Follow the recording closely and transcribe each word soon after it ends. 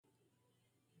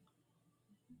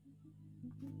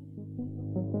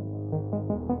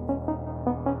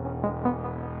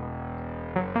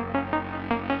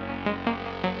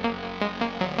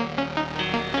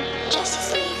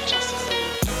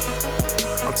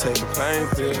I'm taking pain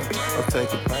pills. I'm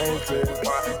taking pain pills.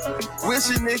 Wish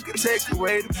a nigga take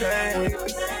away the pain.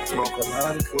 Smoke a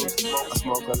lot of coke. I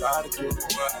smoke a lot of coke.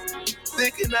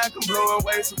 Thinking I can blow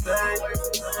away some things.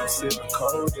 I'm sipping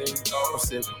codeine. I'm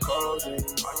sipping codeine.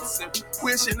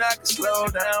 Wishing I could slow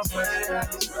down pain.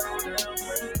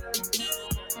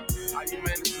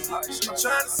 I'm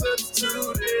trying to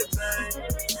substitute everything.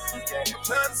 I'm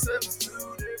trying to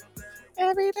substitute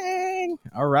everything.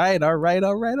 All right,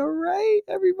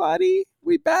 everybody.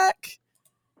 We back.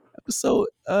 Episode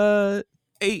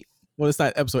 8. Well, it's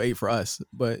not episode 8 for us,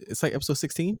 but it's like episode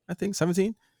 16, I think,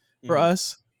 17 for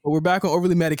us. But we're back on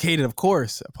Overly Medicated, of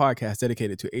course, a podcast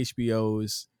dedicated to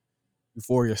HBO's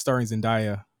Euphoria starring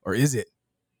Zendaya. Or is it?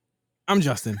 I'm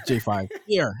Justin, J5,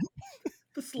 here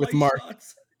with Mark.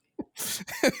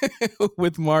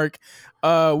 With Mark.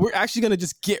 We're actually going to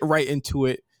just get right into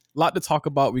it. A lot to talk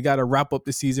about. We got to wrap up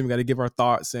the season. We got to give our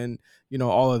thoughts and,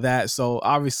 all of that. So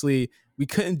obviously we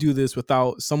couldn't do this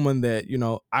without someone that,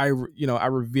 I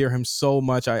revere him so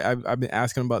much. I've been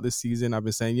asking him about this season. I've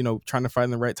been saying, trying to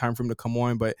find the right time for him to come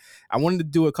on, but I wanted to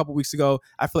do it a couple weeks ago.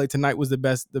 I feel like tonight was the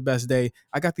best day.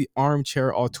 I got the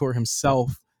armchair auteur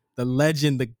himself, the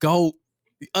legend, the GOAT,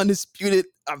 the undisputed.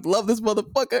 I love this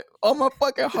motherfucker on my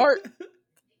fucking heart.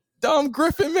 Dom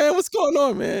Griffin, man, what's going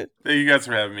on, man? Thank you guys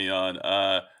for having me on.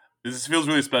 This feels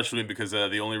really special to me because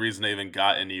the only reason I even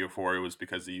got into Euphoria was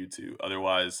because of you two.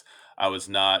 Otherwise, I was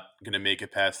not going to make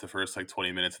it past the first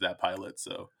 20 minutes of that pilot.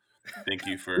 So thank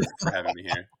you for having me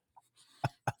here.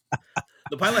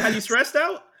 The pilot had you stressed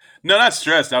out? No, not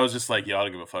stressed. I was just like, yo, I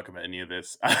don't give a fuck about any of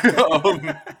this.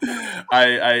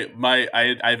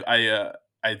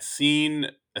 I'd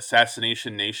seen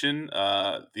Assassination Nation,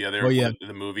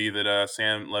 the movie that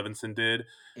Sam Levinson did,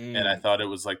 and I thought it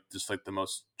was just the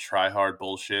most try-hard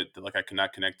bullshit that I could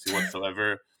not connect to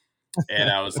whatsoever. And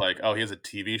I was like, oh, he has a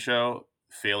TV show,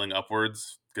 Failing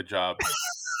Upwards. Good job.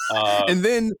 And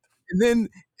then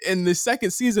in the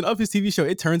second season of his TV show,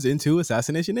 it turns into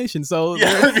Assassination Nation. So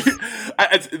yeah,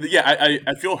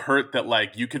 I feel hurt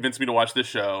that you convinced me to watch this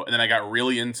show, and then I got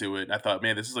really into it. And I thought,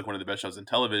 man, this is one of the best shows in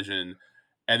television.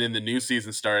 And then the new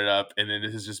season started up, and then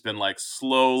it has just been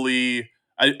slowly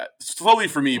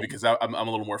for me because I'm a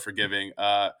little more forgiving,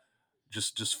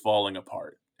 just falling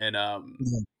apart. And I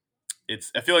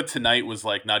feel like tonight was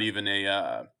not even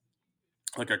a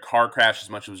car crash as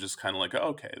much as it was just kind of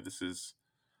okay,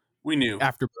 we knew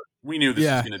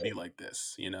this was going to be like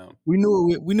this, We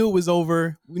knew it was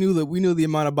over. We knew the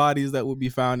amount of bodies that would be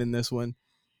found in this one,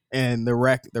 and the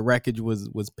wreckage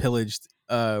was pillaged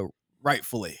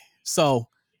rightfully. So,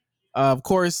 of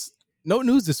course, no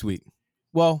news this week.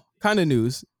 Well, kind of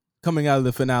news coming out of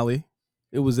the finale.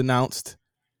 It was announced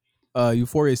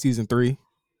Euphoria Season 3,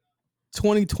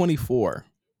 2024.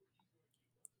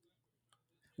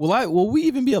 Will we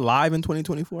even be alive in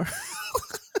 2024?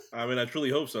 I mean, I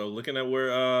truly hope so. Looking at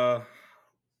where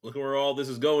all this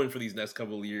is going for these next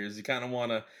couple of years, you kind of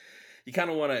want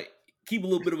to keep a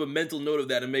little bit of a mental note of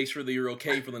that and make sure that you're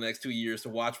okay for the next 2 years to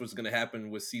watch what's going to happen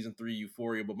with Season 3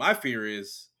 Euphoria. But my fear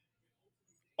is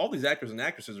all these actors and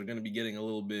actresses are going to be getting a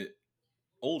little bit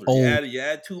older. You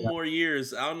add 2 more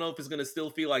years. I don't know if it's going to still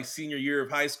feel like senior year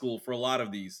of high school for a lot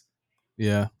of these.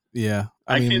 Yeah.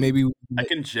 I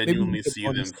can genuinely see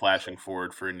them flashing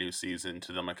forward for a new season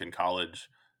to them in college,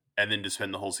 and then just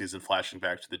spend the whole season flashing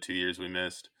back to the 2 years we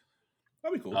missed.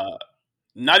 That'd be cool.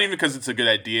 Not even because it's a good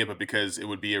idea, but because it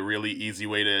would be a really easy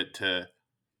way to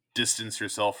distance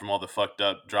yourself from all the fucked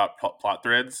up drop plot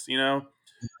threads, Yeah.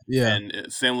 And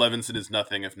Sam Levinson is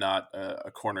nothing if not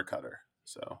a corner cutter.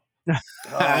 So.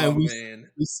 We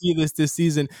see this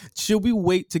season. Should we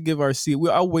wait to give our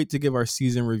I'll wait to give our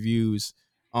season reviews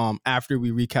after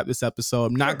we recap this episode.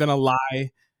 I'm not gonna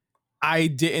lie, I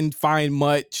didn't find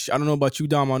much. I don't know about you,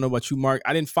 Dom. I don't know about you, Mark.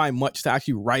 I didn't find much to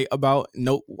actually write about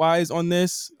note wise on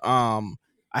this.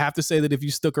 I have to say that if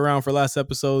you stuck around for last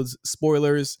episode's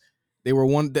spoilers, there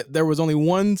was only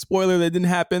one spoiler that didn't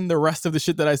happen. The rest of the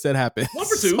shit that I said happened. 1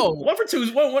 for 2. So, 1 for 2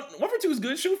 is 1 for 2 is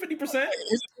good. Shoot 50%.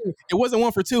 It wasn't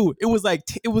 1 for 2. It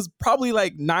was probably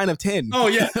 9 of 10. Oh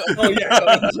yeah.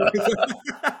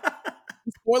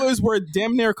 Spoilers were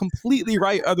damn near completely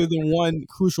right, other than one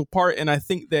crucial part. And I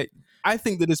think that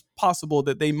it's possible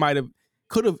that they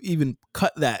could have even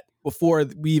cut that before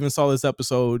we even saw this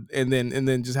episode, and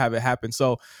then just have it happen.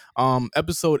 So,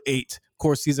 episode 8.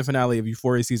 Course, season finale of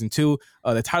Euphoria Season 2.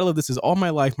 The title of this is All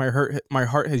My Life, My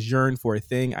Heart Has Yearned for a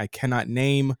Thing I Cannot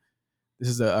Name. This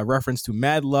is a reference to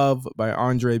Mad Love by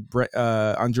Andre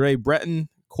Breton,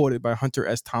 quoted by Hunter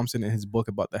S. Thompson in his book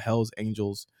about the Hells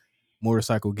Angels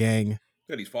motorcycle gang.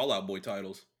 Got these Fallout Boy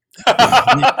titles.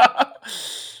 Got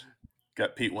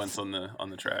Pete Wentz on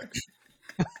the track.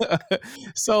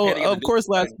 So of course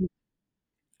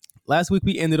last week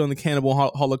we ended on the Cannibal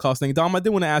Holocaust thing. Dom, I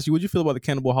did want to ask you, what did you feel about the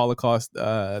Cannibal Holocaust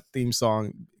theme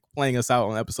song playing us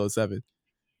out on episode 7?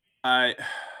 Look,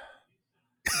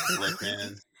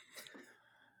 man,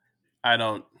 I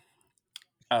don't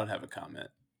have a comment.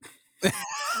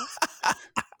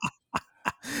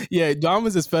 Yeah, Dom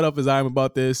is as fed up as I am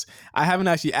about this. I haven't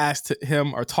actually asked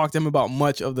him or talked to him about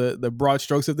much of the broad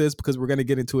strokes of this because we're going to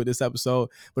get into it this episode.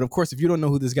 But of course, if you don't know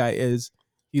who this guy is,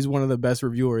 he's one of the best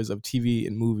reviewers of TV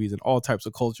and movies and all types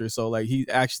of culture. So like he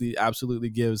actually absolutely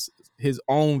gives his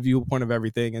own viewpoint of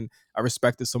everything. And I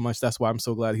respect it so much. That's why I'm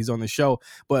so glad he's on the show.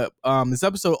 But this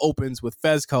episode opens with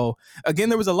Fezco. Again,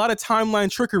 there was a lot of timeline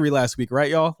trickery last week,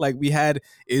 right, y'all? Like we had,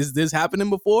 is this happening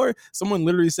before? Someone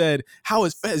literally said, how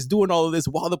is Fez doing all of this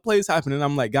while the play's happening? And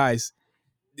I'm like, guys,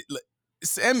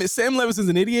 Sam Levinson's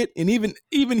an idiot, and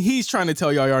even he's trying to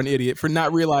tell y'all you're an idiot for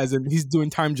not realizing he's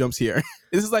doing time jumps here.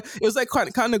 It was like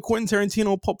kind of Quentin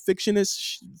Tarantino Pulp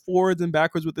Fiction-ish forwards and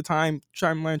backwards with the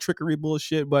timeline trickery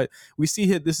bullshit. But we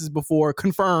see this is before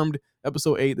confirmed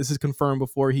episode 8. This is confirmed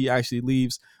before he actually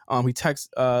leaves. He texts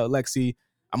Lexi,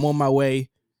 "I'm on my way,"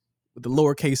 with the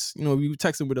lowercase. You know, you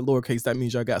text him with the lowercase, that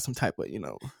means y'all got some type of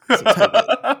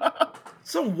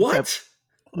some what?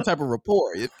 Some type of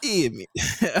rapport. You feel me?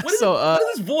 What is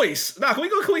this voice? Nah, can we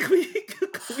interpret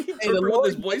what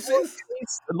this voice is?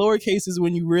 The lowercase is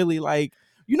when you really like,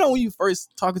 when you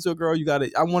first talking to a girl, you got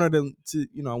to, I wanted them to,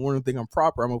 I want them to think I'm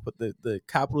proper. I'm going to put the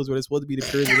capitals where they're supposed to be, the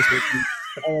periods where they're supposed to be,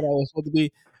 all that was supposed to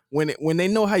be. When they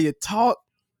know how you talk,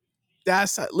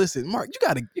 that's, listen, Mark, you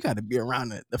gotta be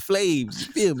around the flaves.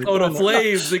 You feel me? Oh, the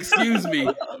flaves, excuse me.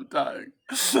 I'm dying.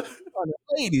 The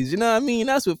ladies, you know what I mean?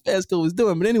 That's what Fezco was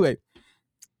doing. But anyway,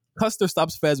 Custer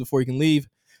stops Fez before he can leave,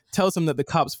 tells him that the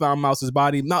cops found Mouse's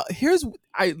body. Now,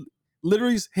 I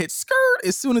literally hit skirt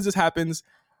as soon as this happens.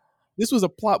 This was a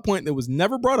plot point that was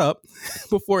never brought up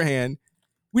beforehand.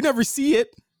 We never see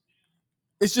it.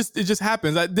 It just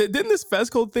happens. Didn't this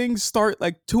Fezco thing start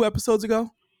like 2 episodes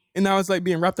ago? And now it's like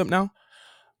being wrapped up now?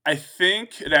 I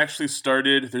think it actually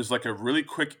started, there's like a really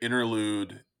quick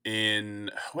interlude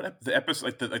in the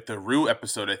episode, like the Rue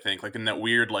episode, I think, like in that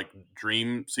weird like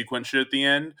dream sequence shit at the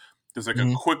end. There's like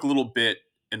a quick little bit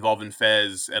involving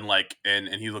Fez and like and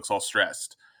he looks all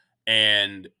stressed,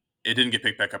 and it didn't get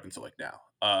picked back up until like now.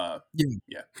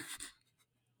 Yeah.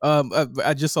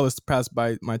 I just saw this pass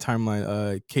by my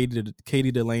timeline.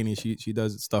 Katie Delaney, she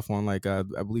does stuff on like I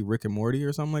believe Rick and Morty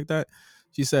or something like that.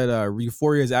 She said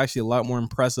Euphoria is actually a lot more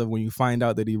impressive when you find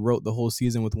out that he wrote the whole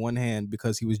season with one hand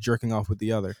because he was jerking off with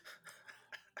the other.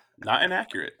 Not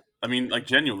inaccurate. I mean, like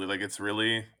genuinely, like it's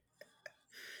really.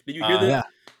 Did you hear that? Yeah.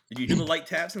 Did you hear the light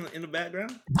taps in the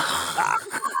background?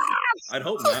 I'd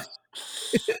hope not.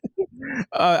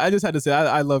 I just had to say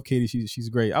I love Katie. She's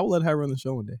great. I will let her run the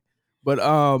show one day. But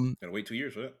gotta wait 2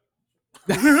 years for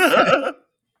that.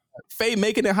 Faye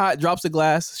making it hot, drops a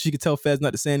glass. She could tell Fez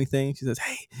not to say anything. She says,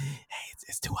 "Hey,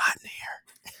 it's too hot in here.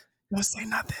 Don't say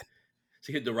nothing."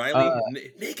 She hit the Riley.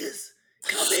 Niggas,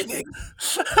 come in.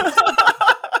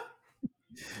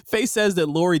 Faye says that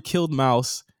Lori killed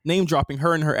Mouse, name dropping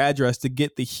her and her address to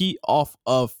get the heat off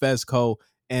of Fezco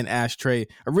and Ashtray.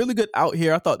 A really good out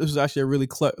here. I thought this was actually a really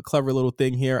clever little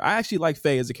thing here. I actually like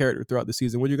Faye as a character throughout the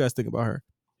season. What do you guys think about her?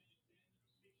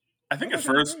 I think at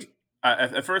first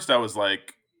I was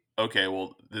like, okay,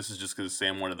 well, this is just because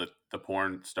Sam wanted the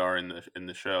porn star in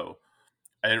the show.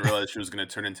 I didn't realize she was going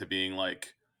to turn into being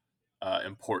like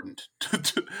important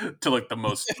to like the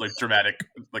most like dramatic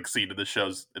like scene of the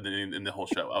shows in the whole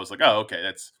show. I was like, oh,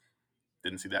 okay,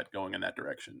 didn't see that going in that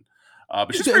direction.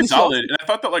 But she's pretty solid, and I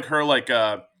thought that like her like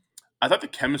I thought the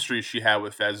chemistry she had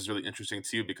with Fez is really interesting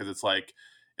too, because it's like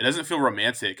it doesn't feel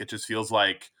romantic. It just feels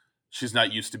like she's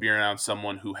not used to being around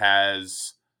someone who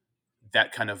has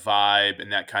that kind of vibe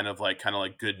and that kind of like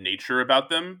good nature about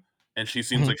them. And she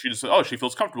seems like she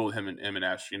feels comfortable with him and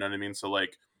Ash. You know what I mean? So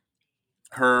like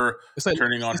her like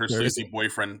turning on her sleazy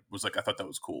boyfriend was like, I thought that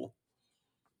was cool.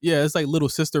 Yeah, it's like little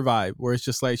sister vibe where it's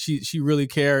just like she really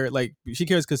cares. Like she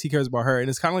cares because he cares about her, and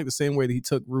it's kind of like the same way that he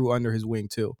took Rue under his wing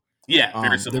too. Yeah,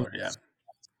 very similar.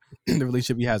 The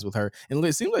relationship he has with her, and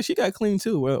it seems like she got clean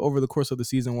too over the course of the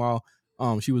season while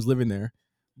she was living there.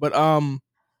 But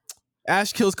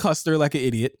Ash kills Custer like an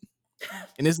idiot,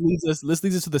 and this leads us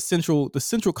to the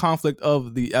central conflict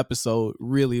of the episode,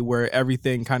 really, where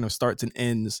everything kind of starts and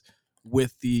ends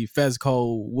with the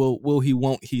Fezco will he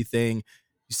won't he thing.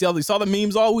 You saw the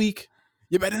memes all week.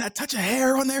 You better not touch a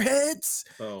hair on their heads.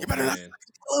 Oh, You better not man.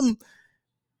 kill them.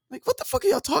 Like, what the fuck are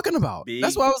y'all talking about? Big-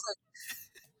 That's why I was like,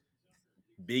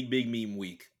 Big meme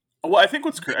week. Well, I think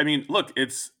I mean, look,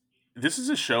 this is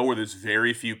a show where there's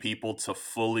very few people to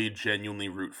fully, genuinely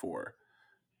root for.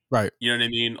 right. You know what I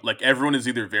mean? Like everyone is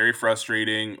either very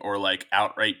frustrating or like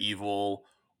outright evil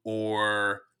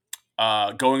or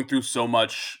going through so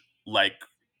much like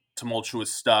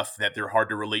tumultuous stuff that they're hard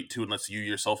to relate to unless you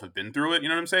yourself have been through it. You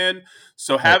know what I'm saying?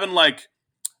 So having like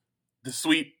the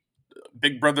sweet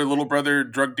big brother, little brother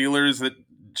drug dealers that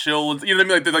chill, you know what I mean?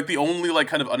 Like they're like the only like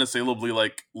kind of unassailably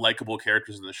like likable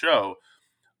characters in the show.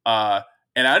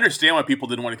 And I understand why people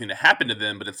didn't want anything to happen to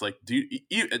them, but it's like,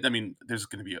 I mean, there's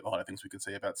going to be a lot of things we could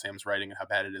say about Sam's writing and how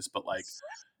bad it is, but like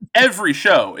every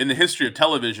show in the history of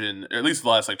television, or at least the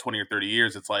last like 20 or 30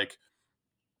 years, it's like,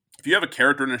 if you have a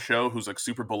character in a show who's like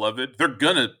super beloved, they're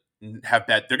going to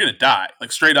they're going to die.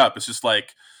 Like straight up. It's just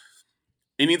like,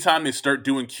 anytime they start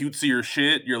doing cutesier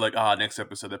shit, you're like, next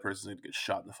episode, that person's going to get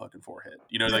shot in the fucking forehead.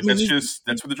 You know, like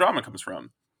that's where the drama comes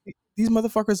from. These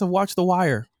motherfuckers have watched The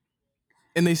Wire.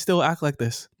 And they still act like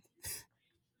this,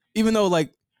 even though,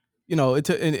 like, you know,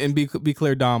 and be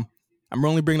clear, Dom, I'm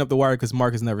only bringing up The Wire because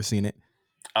Mark has never seen it.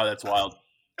 Oh, that's wild.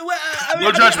 Well,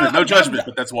 No judgment,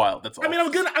 but that's wild. That's all. I mean,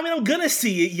 I'm gonna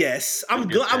see it. Yes, I'm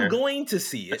going to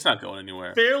see it. It's not going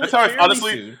anywhere. That's how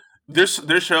honestly. There's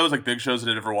shows like big shows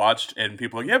that I never watched, and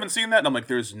people are like, you haven't seen that, and I'm like,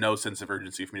 there's no sense of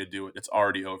urgency for me to do it. It's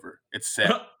already over. It's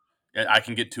set. I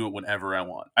can get to it whenever I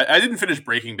want. I didn't finish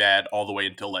Breaking Bad all the way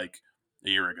until like a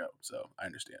year ago, so I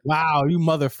understand. Wow, you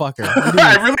motherfucker!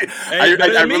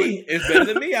 It's better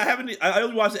than me. I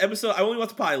only watched the episode. I only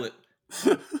watched the pilot.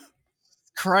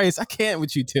 Christ, I can't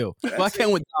with you too. Well, I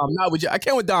can't with Dom, not with you. I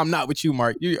can't with Dom, not with you,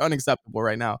 Mark. You're unacceptable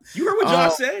right now. You heard what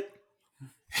Josh said?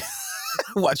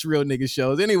 Watch real nigga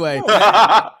shows anyway.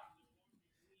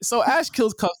 So Ash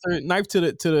kills Custer, knife to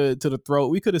the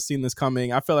throat. We could have seen this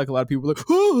coming. I felt like a lot of people were like,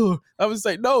 "Ooh!" I was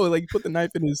like, no, like put the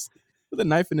knife in his.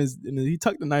 He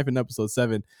tucked the knife in episode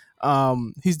 7.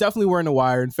 He's definitely wearing a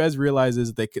wire, and Fez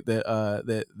realizes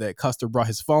that Custer brought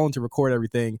his phone to record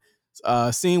everything.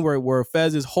 Scene where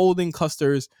Fez is holding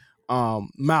Custer's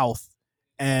mouth,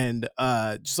 and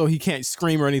so he can't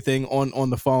scream or anything on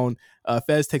the phone.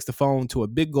 Fez takes the phone to a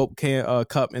big gulp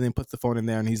cup and then puts the phone in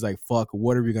there, and he's like, "Fuck,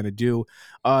 what are we gonna do?"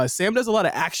 Sam does a lot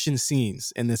of action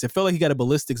scenes in this. It felt like he got a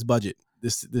ballistics budget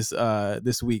this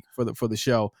week for the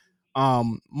show.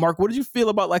 Mark, what did you feel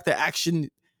about like the action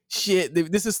shit?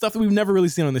 This is stuff that we've never really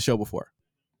seen on the show before.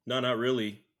 No, not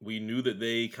really. We knew that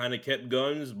they kind of kept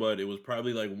guns, but it was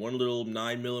probably like one little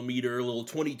 9mm, little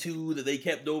 22 that they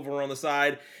kept over on the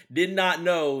side. Did not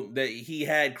know that he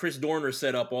had Chris Dorner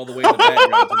set up all the way in the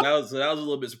background. So that was a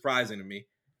little bit surprising to me.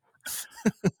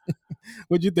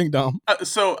 What'd you think, Dom?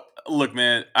 So look,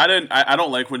 man, I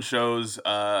don't like when shows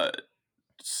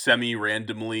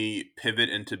semi-randomly pivot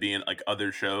into being like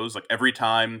other shows. Like every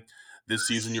time this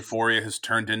season Euphoria has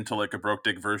turned into like a broke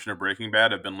dick version of Breaking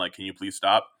Bad, I've been like, can you please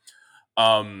stop?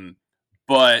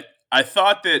 But I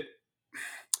thought that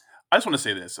I just want to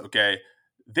say this, okay?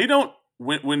 They don't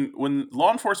when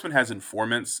law enforcement has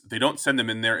informants, they don't send them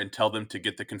in there and tell them to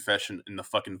get the confession in the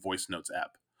fucking voice notes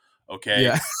app. Okay?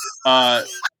 Yeah.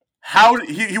 How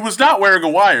he was not wearing a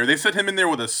wire. They sent him in there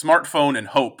with a smartphone and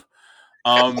hope.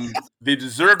 They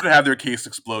deserve to have their case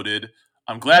exploded.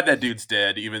 I'm glad that dude's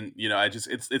dead. Even, you know,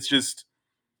 it's just,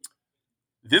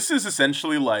 this is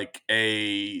essentially like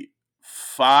a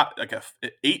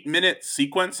 8-minute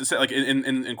sequence. It's like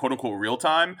in quote unquote real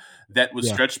time that was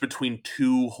stretched between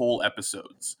 2 whole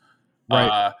episodes.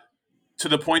 Right. To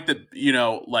the point that, you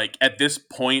know, like at this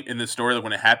point in the story, like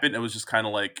when it happened, it was just kind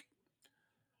of like,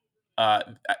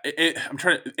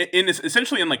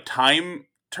 essentially in like time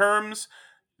terms,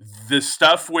 the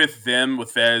stuff with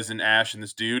Fez and Ash and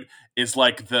this dude is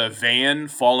like the van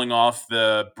falling off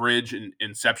the bridge in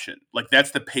Inception. Like that's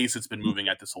the pace it's been moving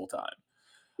at this whole time.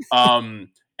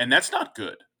 And that's not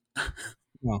good.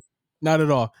 No, not at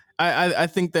all. I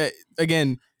think that,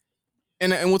 again,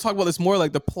 and we'll talk about this more,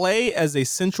 like the play as a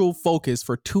central focus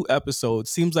for 2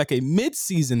 episodes seems like a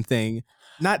mid-season thing.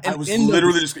 Not I was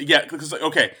literally just, because like,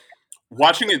 okay,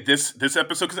 watching it this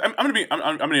episode, because I'm gonna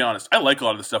be honest, I like a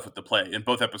lot of the stuff with the play in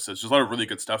both episodes. There's a lot of really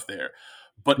good stuff there,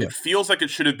 but it feels like it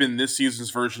should have been this season's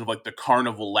version of like the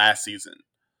carnival last season.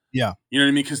 Yeah, you know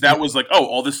what I mean? Because that was like, oh,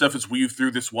 all this stuff is weaved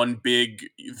through this one big,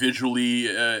 visually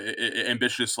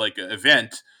ambitious like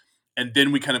event, and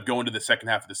then we kind of go into the second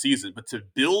half of the season. But to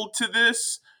build to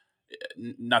this,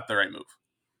 not the right move.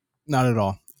 Not at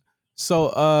all.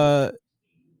 So,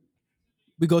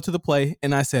 we go to the play,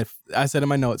 and I said in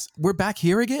my notes, we're back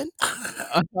here again.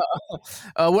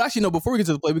 Well, actually, no. Before we get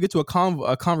to the play, we get to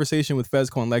a conversation with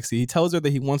Fezco and Lexi. He tells her that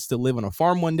he wants to live on a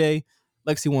farm one day.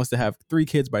 Lexi wants to have 3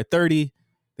 kids by 30.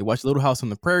 They watch Little House on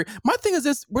the Prairie. My thing is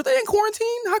this: were they in quarantine?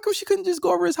 How come she couldn't just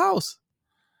go over his house?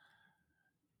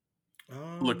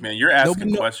 Look, man, you're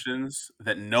asking questions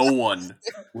that no one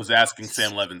was asking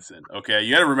Sam Levinson. Okay,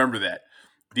 you got to remember that.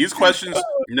 These questions,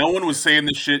 no one was saying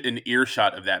this shit in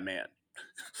earshot of that man.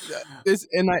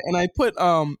 I put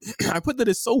that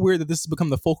it's so weird that this has become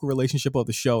the focal relationship of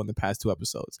the show in the past 2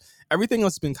 episodes. Everything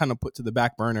else has been kind of put to the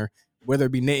back burner, whether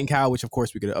it be Nate and Cal, which of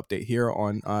course we get an update here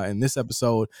on in this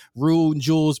episode. Rue and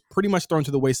Jules pretty much thrown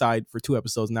to the wayside for 2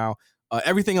 episodes now.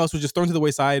 Everything else was just thrown to the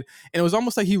wayside, and it was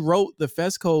almost like he wrote the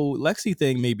Fezco Lexi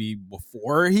thing maybe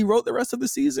before he wrote the rest of the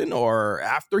season, or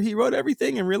after he wrote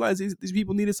everything and realized these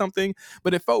people needed something.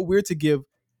 But it felt weird to give.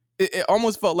 It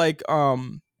almost felt like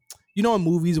you know, in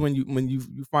movies when you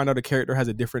find out a character has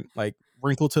a different like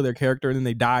wrinkle to their character and then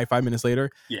they die 5 minutes later.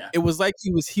 Yeah, it was like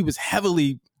he was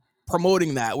heavily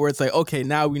promoting that, where it's like, okay,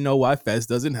 now we know why Fez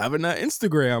doesn't have an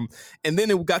Instagram. And then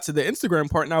it got to the Instagram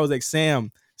part, and I was like,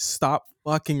 Sam, stop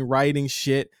fucking writing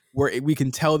shit where we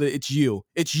can tell that it's you.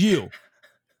 It's you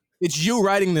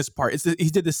writing this part. He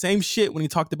did the same shit when he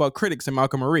talked about critics and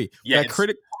Malcolm Marie. Yeah,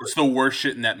 it's the worst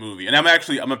shit in that movie. And I'm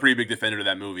a pretty big defender of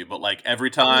that movie. But like every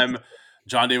time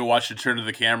John David Washington turned to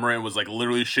the camera and was like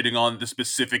literally shitting on the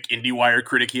specific IndieWire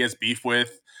critic he has beef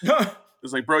with, it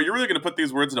was like, bro, you're really gonna put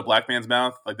these words in a black man's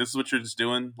mouth? Like, this is what you're just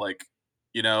doing? Like,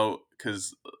 you know,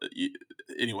 because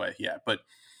anyway, yeah. But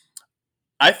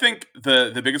I think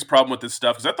the biggest problem with this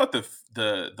stuff is I thought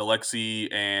the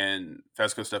Lexi and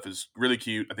Fezco stuff is really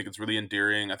cute. I think it's really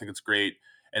endearing. I think it's great.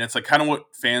 And it's like kind of what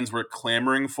fans were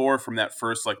clamoring for from that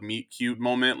first like meet cute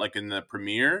moment, like in the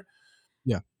premiere.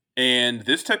 Yeah. And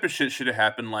this type of shit should have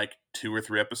happened like 2 or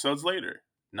 3 episodes later,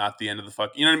 not the end of the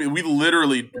fuck. You know what I mean? We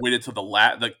literally waited till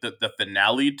the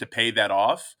finale to pay that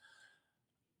off.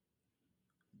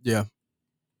 Yeah.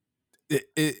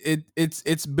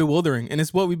 It's bewildering, and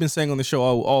it's what we've been saying on the show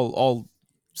all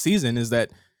season, is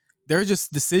that there are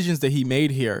just decisions that he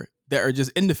made here that are just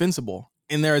indefensible,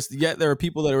 and there are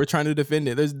people that are trying to defend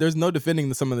it. There's no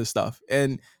defending some of this stuff,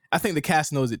 and I think the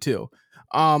cast knows it too.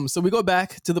 So we go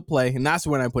back to the play, and that's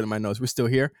when I put in my notes. We're still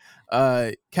here.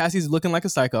 Cassie's looking like a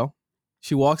psycho.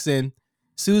 She walks in.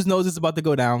 Suze knows it's about to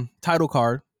go down. Title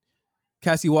card.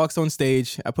 Cassie walks on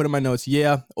stage. I put in my notes.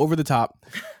 Yeah, over the top.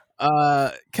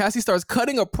 Cassie starts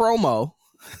cutting a promo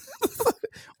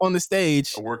on the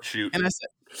stage. A work shoot. And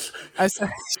I said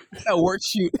a work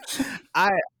shoot. I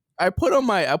put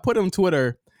on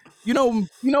Twitter, you know,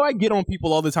 I get on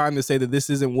people all the time to say that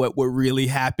this isn't what really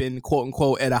happened, quote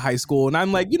unquote, at a high school. And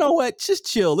I'm like, you know what? Just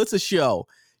chill. It's a show.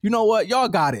 You know what? Y'all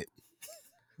got it.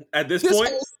 At this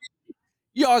point,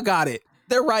 y'all got it.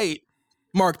 They're right.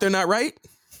 Mark, they're not right?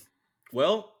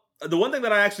 Well, the one thing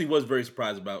that I actually was very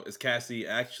surprised about is Cassie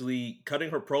actually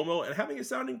cutting her promo and having it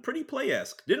sounding pretty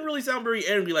play-esque. Didn't really sound very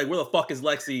angry, like, where the fuck is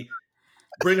Lexi?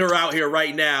 Bring her out here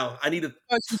right now. I need to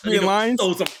throw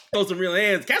some real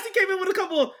hands. Cassie came in with a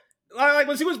couple of, like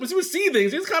when she was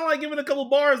seething, she was kind of like giving a couple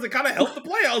bars that kind of helped the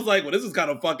play. I was like, well, this is kind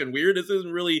of fucking weird. This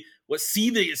isn't really what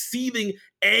seething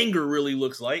anger really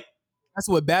looks like. That's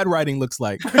what bad writing looks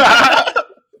like.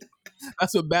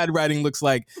 That's what bad writing looks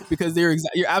like, because you're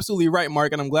absolutely right,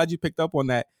 Mark, and I'm glad you picked up on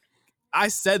that. I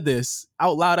said this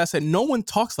out loud. I said, no one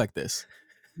talks like this.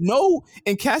 No,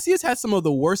 and Cassie has had some of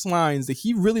the worst lines that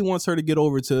he really wants her to get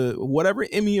over to whatever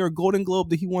Emmy or Golden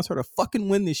Globe that he wants her to fucking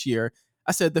win this year.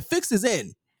 I said, the fix is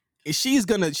in.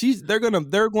 They're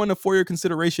going to for your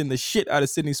consideration the shit out of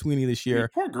Sydney Sweeney this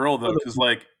year. Poor girl though, because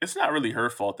like it's not really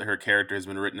her fault that her character has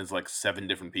been written as like 7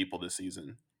 different people this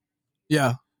season.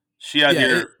 Yeah. She out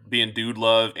here being Dude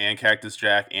Love and Cactus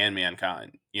Jack and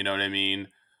Mankind. You know what I mean?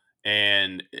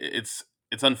 And it's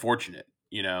unfortunate,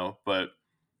 you know, but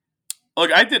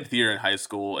look, I did theater in high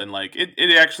school, and like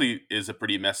it actually is a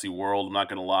pretty messy world. I'm not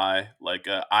gonna lie. Like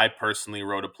I personally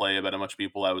wrote a play about a bunch of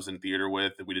people I was in theater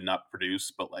with that we did not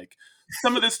produce, but like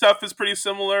some of this stuff is pretty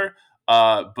similar.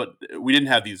 But we didn't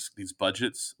have these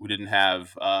budgets. We didn't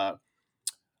have. I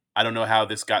don't know how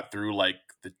this got through like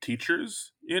the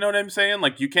teachers. You know what I'm saying?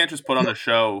 Like you can't just put on a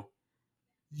show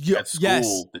at school.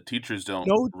 Yes. The teachers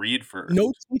don't read first.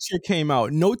 No teacher came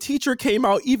out. No teacher came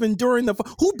out even during the.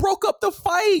 Who broke up the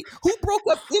fight? Who broke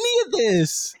up any of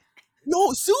this?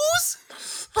 No,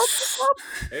 Suze broke this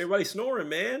up. Everybody snoring,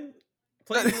 man.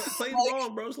 Play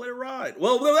along, bro. Just let it ride.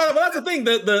 Well, that's the thing.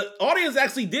 The audience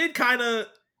actually did kind of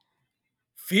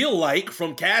feel like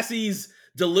from Cassie's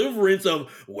deliverance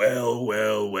of well,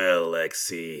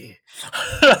 Lexi.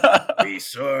 We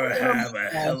sure have a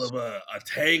hell of a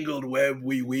tangled web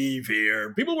we weave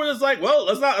here. People were just like, well,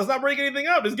 let's not break anything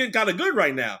up. It's getting kind of good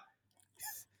right now.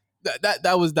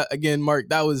 That was that again, Mark.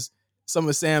 That was some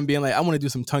of Sam being like, I want to do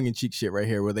some tongue-in-cheek shit right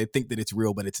here where they think that it's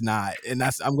real, but it's not. And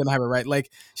I'm gonna have it right.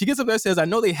 Like, she gets up there and says, I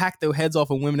know they hacked their heads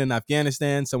off of women in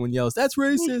Afghanistan. Someone yells, that's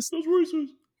racist. That's racist.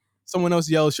 Someone else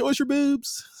yells, show us your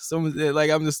boobs. Someone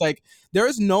like, I'm just like, there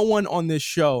is no one on this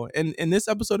show, and this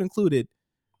episode included,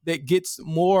 that gets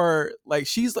more like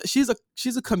she's a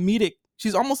comedic,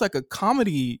 she's almost like a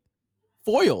comedy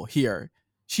foil here.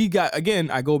 She got,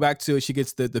 again, I go back to it, she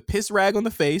gets the piss rag on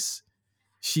the face,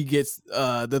 she gets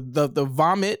the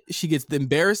vomit, she gets the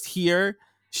embarrassed here,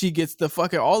 she gets the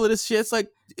fucking all of this shit. It's like,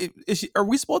 are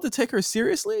we supposed to take her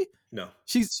seriously? No.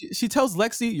 She tells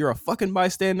Lexi, you're a fucking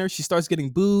bystander. She starts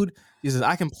getting booed. She says,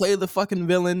 I can play the fucking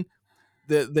villain.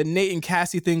 The Nate and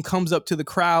Cassie thing comes up to the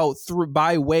crowd through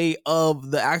by way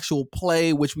of the actual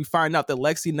play, which we find out that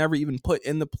Lexi never even put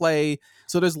in the play.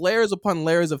 So there's layers upon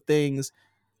layers of things.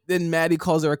 Then Maddie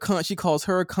calls her a cunt. She calls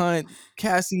her a cunt.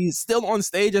 Cassie's still on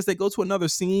stage as they go to another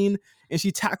scene, and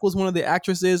she tackles one of the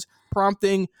actresses,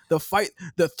 prompting the fight,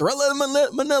 the Thriller in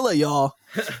Manila, y'all.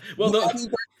 Well, the actress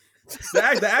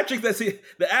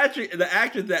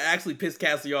that actually pissed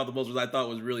Cassie off the most, which I thought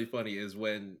was really funny, is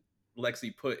when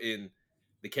Lexi put in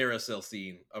the carousel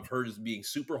scene of her just being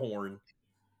super horn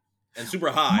and super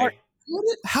high. Mark,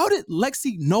 how did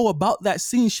Lexi know about that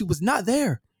scene? She was not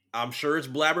there. I'm sure it's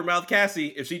blabbermouth Cassie.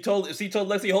 If she told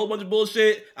Lexi a whole bunch of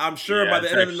bullshit, I'm sure by the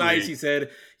end of the night she said,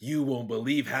 "You won't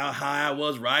believe how high I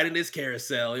was riding this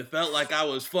carousel. It felt like I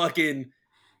was fucking.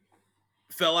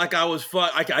 I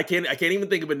can't even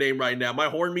think of a name right now. My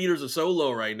horn meters are so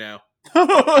low right now."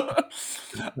 I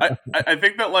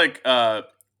think that like I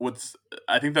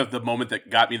think that the moment that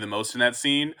got me the most in that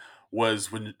scene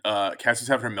was when Cassie's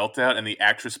having her meltdown and the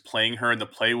actress playing her in the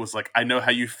play was like, I know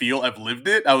how you feel, I've lived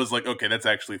it. I was like, okay, that's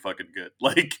actually fucking good.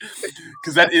 Like,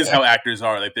 because that is how actors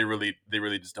are. Like, they really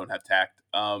just don't have tact.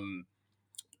 I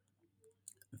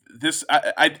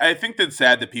think that's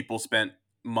sad that people spent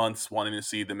months wanting to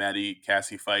see the Maddie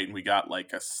Cassie fight, and we got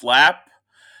like a slap,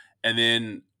 and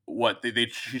then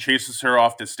she chases her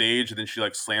off the stage, and then she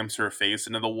like slams her face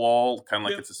into the wall, kind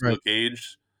of like it's a steel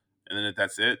cage, and then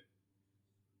that's it.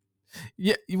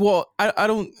 Yeah, well, I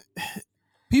don't.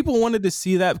 People wanted to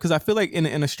see that because I feel like in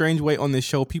a strange way on this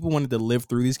show, people wanted to live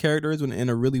through these characters in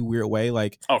a really weird way.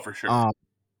 Like, oh, for sure.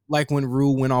 Like when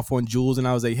Rue went off on Jules, and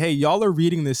I was like, hey, y'all are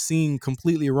reading this scene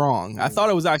completely wrong. I thought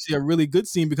it was actually a really good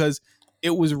scene because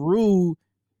it was Rue,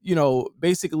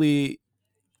 basically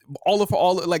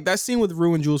all like that scene with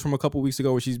Rue and Jules from a couple weeks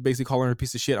ago where she's basically calling her a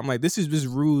piece of shit. I'm like, this is just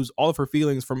Rue's, all of her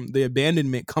feelings from the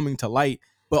abandonment coming to light,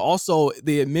 but also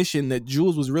the admission that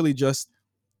Jules was really just,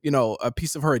 a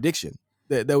piece of her addiction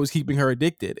that was keeping her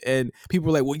addicted. And people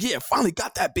were like, well, yeah, finally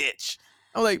got that bitch.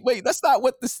 I'm like, wait, that's not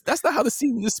how the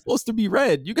scene is supposed to be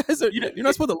read. You guys are, you're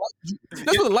not supposed to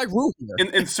like Rue here.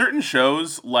 In certain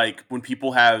shows, like when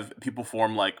people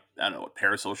form like, I don't know,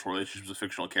 parasocial relationships with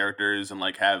fictional characters and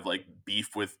like have like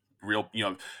beef with real,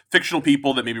 fictional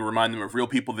people that maybe remind them of real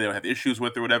people they don't have issues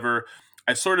with or whatever.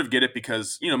 I sort of get it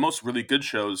because, most really good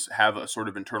shows have a sort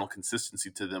of internal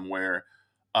consistency to them where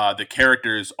the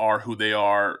characters are who they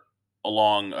are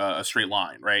along a straight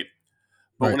line, right?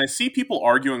 But when I see people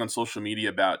arguing on social media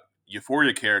about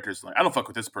Euphoria characters, like, I don't fuck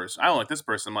with this person, I don't like this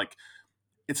person, I'm like,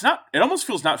 it almost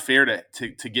feels not fair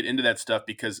to get into that stuff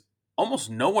because almost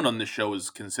no one on the show is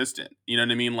consistent. You know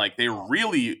what I mean? Like,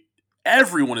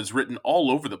 everyone is written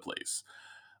all over the place.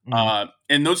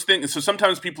 And those things, so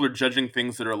sometimes people are judging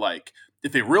things that are like,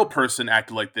 if a real person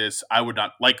acted like this, I would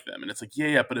not like them. And it's like,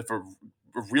 yeah, but if a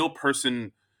real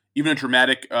person, even a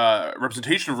dramatic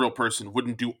representation of a real person,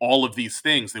 wouldn't do all of these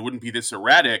things, they wouldn't be this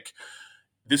erratic,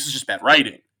 this is just bad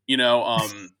writing. So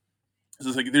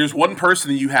it's like, there's one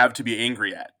person that you have to be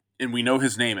angry at, and we know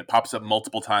his name. It pops up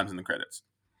multiple times in the credits.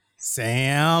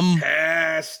 Sam.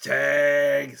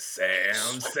 Hashtag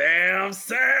Sam.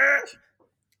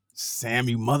 Sam,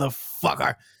 you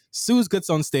motherfucker. Suze gets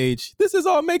on stage. This is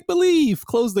all make believe.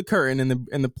 Close the curtain,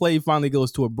 and the play finally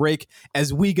goes to a break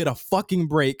as we get a fucking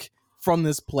break from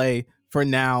this play for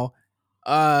now.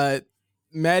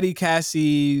 Maddie,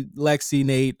 Cassie, Lexi,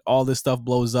 Nate, all this stuff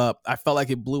blows up. I felt like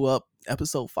it blew up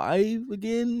episode 5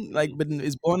 again, but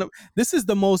it's blowing up. This is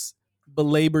the most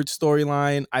belabored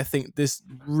storyline. I think this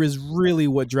is really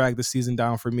what dragged the season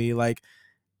down for me. Like,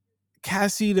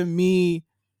 Cassie, to me,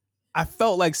 I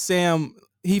felt like Sam,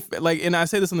 and I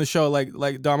say this on the show,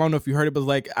 like Dom, I don't know if you heard it, but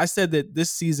like I said that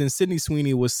this season, Sydney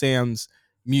Sweeney was Sam's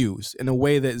muse in a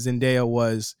way that Zendaya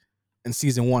was in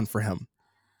season 1 for him.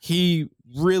 He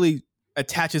really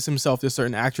attaches himself to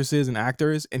certain actresses and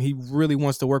actors, and he really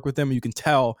wants to work with them. You can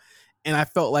tell. And I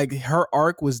felt like her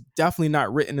arc was definitely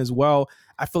not written as well.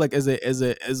 I feel like as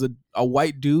a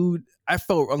white dude, I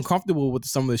felt uncomfortable with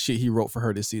some of the shit he wrote for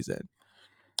her this season.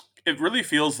 It really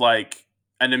feels like,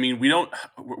 and I mean, we're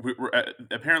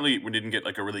apparently we didn't get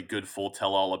like a really good full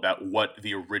tell all about what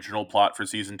the original plot for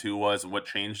season 2 was and what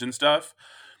changed and stuff.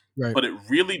 Right. But it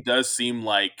really does seem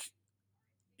like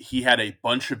he had a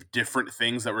bunch of different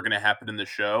things that were going to happen in the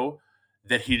show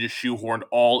that he just shoehorned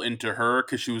all into her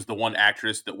because she was the one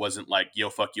actress that wasn't like, yo,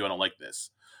 fuck you, I don't like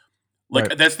this. Like,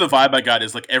 Right. That's the vibe I got,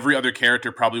 is like every other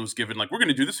character probably was given like, we're going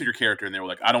to do this with your character. And they were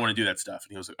like, I don't want to do that stuff.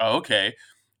 And he was like, oh, okay.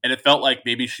 And it felt like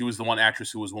maybe she was the one actress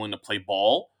who was willing to play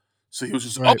ball. So he was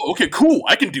just, Right. oh, okay, cool.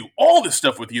 I can do all this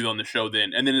stuff with you on the show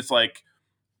then. And then it's like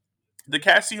the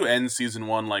Cassie who ends season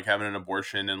 1, like having an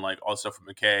abortion and like all stuff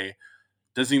with McKay,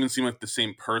 doesn't even seem like the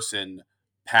same person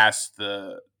past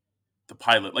the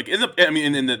pilot. Like in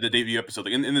the debut episode,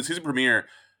 like in the season premiere,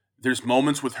 there's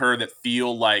moments with her that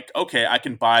feel like, okay, I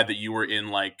can buy that you were in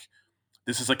like,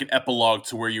 this is like an epilogue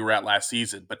to where you were at last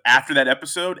season. But after that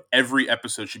episode, every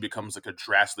episode she becomes like a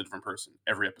drastically different person.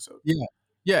 Every episode.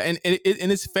 Yeah, and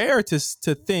it's fair to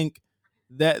think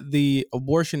that the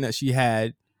abortion that she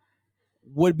had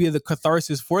would be the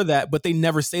catharsis for that, but they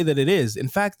never say that it is. In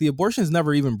fact, the abortion is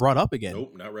never even brought up again.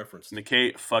 Nope, not referenced.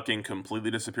 McKay fucking completely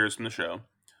disappears from the show.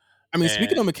 I mean,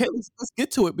 speaking of McKay, let's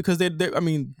get to it because they I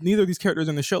mean, neither of these characters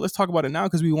in the show. Let's talk about it now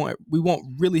because we won't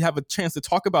really have a chance to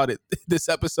talk about it this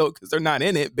episode because they're not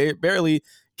in it barely.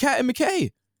 Kat and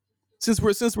McKay, since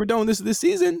we're done with this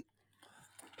season,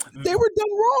 they were done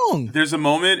wrong. There's a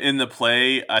moment in the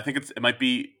play. I think it might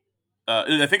be.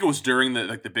 I think it was during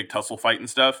the big tussle fight and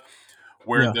stuff,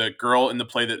 where the girl in the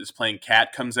play that is playing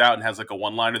Kat comes out and has like a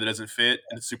one-liner that doesn't fit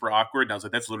and it's super awkward. And I was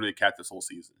like, that's literally Kat this whole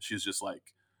season. She's just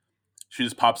like, she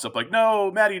just pops up like,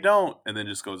 no, Maddie, don't, and then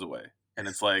just goes away. And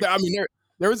it's like, I mean,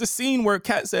 there was a scene where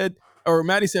Kat said, or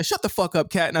Maddie said, "Shut the fuck up,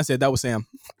 Kat," and I said, "That was Sam."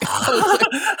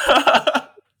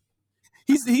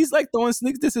 He's like throwing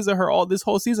sneak disses at her all this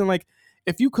whole season. Like,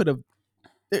 if you could have.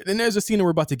 And there's a scene that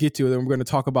we're about to get to that we're going to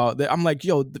talk about that I'm like,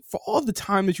 yo, for all the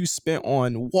time that you spent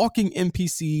on walking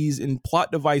NPCs and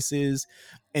plot devices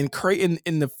and creating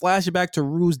in the flashback to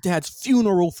Rue's dad's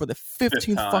funeral for the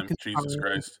 15th fucking Jesus time,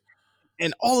 Christ,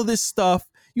 and all of this stuff,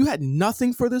 you had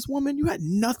nothing for this woman. You had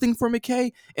nothing for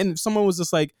McKay. And someone was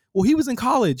just like, well, he was in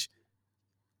college.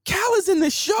 Cal is in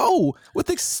this show with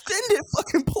extended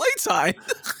fucking playtime.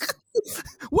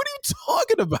 What are you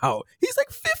talking about? He's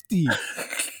like 50.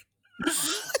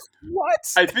 What?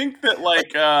 I think that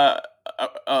like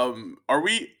are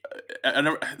we I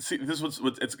never see this was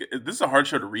this is a hard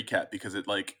show to recap because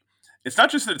it's not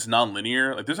just that it's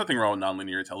non-linear, like there's nothing wrong with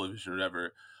non-linear television or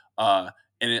whatever, I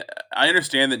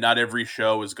understand that not every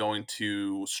show is going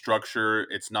to structure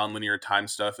its non-linear time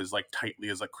stuff as like tightly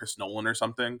as like Chris Nolan or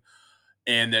something,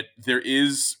 and that there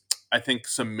is, I think,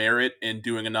 some merit in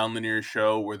doing a non-linear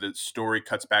show where the story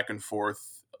cuts back and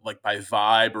forth like by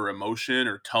vibe or emotion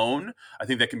or tone. I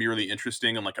think that can be really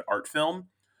interesting in like an art film.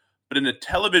 But in a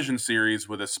television series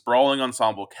with a sprawling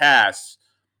ensemble cast,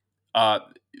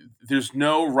 there's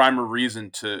no rhyme or reason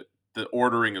to the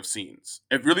ordering of scenes.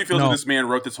 It really feels like this man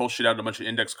wrote this whole shit out on a bunch of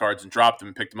index cards and dropped them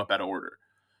and picked them up out of order.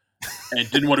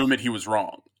 And didn't want to admit he was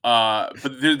wrong.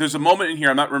 But there's a moment in here,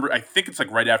 I'm not remember, I think it's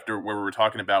like right after where we were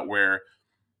talking about where,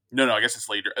 no, I guess it's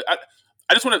later.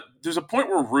 I just want to. There's a point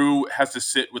where Rue has to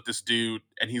sit with this dude,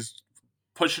 and he's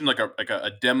pushing like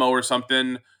a demo or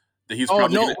something that he's.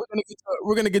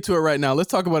 We're gonna get to it right now. Let's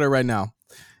talk about it right now.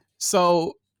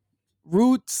 So,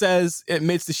 Rue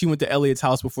admits that she went to Elliot's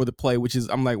house before the play, which is,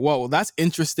 I'm like, whoa, that's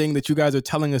interesting that you guys are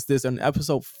telling us this in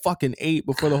episode fucking 8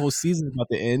 before the whole season is about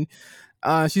to end.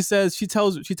 She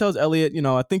tells Elliot,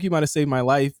 I think you might have saved my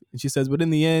life, and she says, but in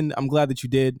the end, I'm glad that you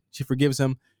did. She forgives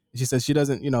him. She says she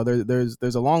doesn't,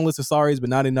 there's a long list of sorries, but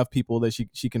not enough people that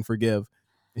she can forgive.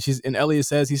 And Elliot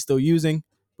says he's still using,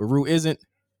 but Rue isn't,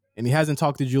 and he hasn't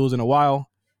talked to Jules in a while.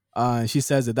 And she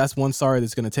says that's one sorry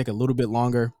that's going to take a little bit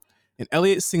longer. And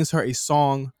Elliot sings her a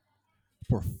song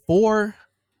for 4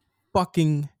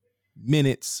 fucking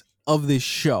minutes of this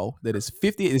show that is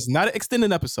 50. It's not an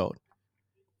extended episode.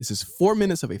 This is 4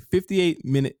 minutes of a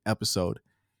 58-minute episode.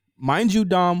 Mind you,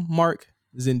 Dom, Mark,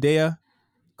 Zendaya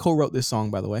co-wrote this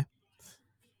song, by the way.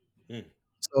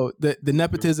 So the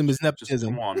nepotism is nepotism.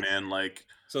 Just, come on, man. Like,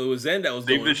 so it was Zen that was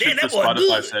doing this shit for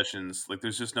Spotify sessions. Like,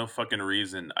 there's just no fucking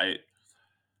reason.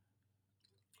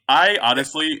 I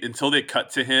honestly, until they cut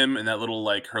to him and that little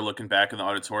like her looking back in the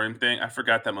auditorium thing, I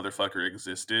forgot that motherfucker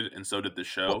existed, and so did the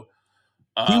show.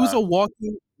 He was a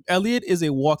walking Elliot is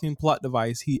a walking plot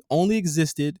device. He only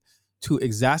existed to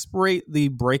exasperate the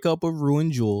breakup of Rue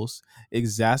and Jules,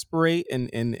 exasperate and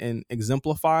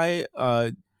exemplify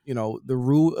the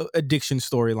Rue addiction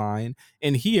storyline,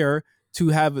 and here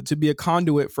to be a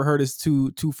conduit for her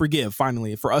to forgive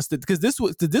finally, for us, because this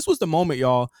was the moment,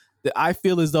 y'all, that I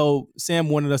feel as though Sam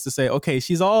wanted us to say, okay,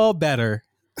 she's all better.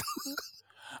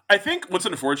 I think what's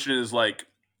unfortunate is like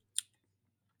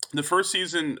the first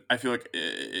season, I feel like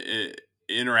it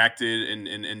interacted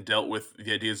and dealt with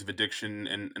the ideas of addiction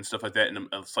and stuff like that in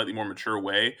a slightly more mature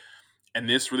way. And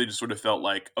this really just sort of felt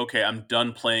like, okay, I'm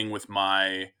done playing with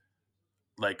my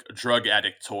like drug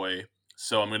addict toy.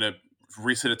 So I'm going to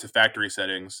reset it to factory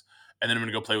settings and then I'm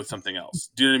going to go play with something else.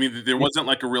 Do you know what I mean? There wasn't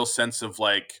like a real sense of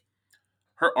like,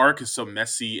 her arc is so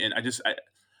messy. And I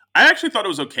actually thought it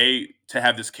was okay to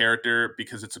have this character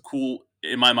because it's a cool,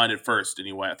 in my mind at first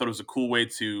anyway, I thought it was a cool way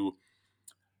to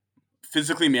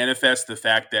physically manifest the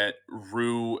fact that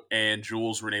Rue and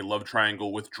Jules were in a love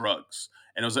triangle with drugs.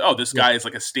 And I was like, oh, this guy is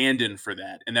like a stand-in for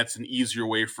that. And that's an easier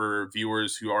way for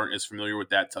viewers who aren't as familiar with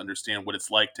that to understand what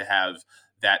it's like to have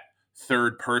that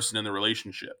third person in the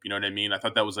relationship. You know what I mean? I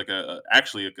thought that was like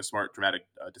actually a smart dramatic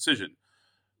decision.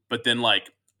 But then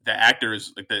like the actor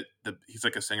is like he's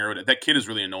like a singer. That kid is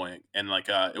really annoying. And like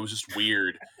it was just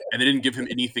weird. And they didn't give him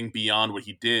anything beyond what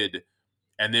he did.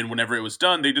 And then whenever it was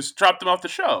done, they just dropped him off the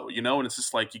show, you know? And it's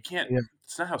just like, you can't,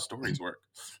 it's not how stories work.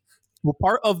 Well,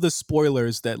 part of the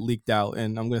spoilers that leaked out,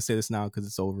 and I'm going to say this now because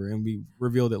it's over, and we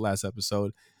revealed it last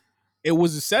episode, it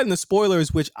was said in the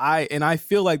spoilers, which I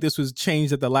feel like this was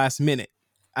changed at the last minute.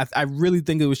 I really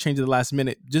think it was changed at the last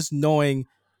minute. Just knowing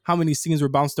how many scenes were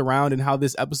bounced around and how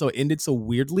this episode ended so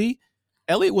weirdly,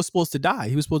 Elliot was supposed to die.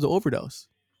 He was supposed to overdose,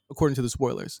 according to the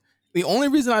spoilers. The only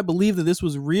reason I believe that this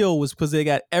was real was because they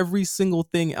got every single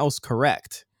thing else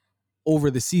correct over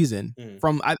the season.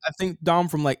 From I think, Dom,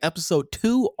 from like episode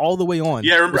 2 all the way on.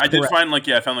 Yeah, I remember I did find like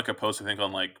I found like a post I think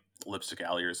on like Lipstick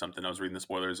Alley or something. I was reading the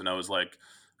spoilers and I was like,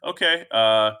 okay,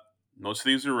 most of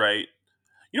these are right.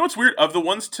 You know what's weird? Of the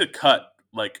ones to cut,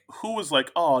 like who was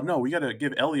like, oh no, we gotta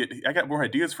give Elliot, I got more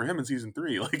ideas for him in season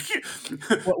 3. Like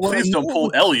please don't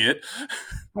pull Elliot.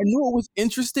 I knew it was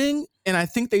interesting, and I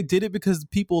think they did it because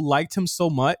people liked him so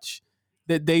much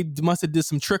that they must have did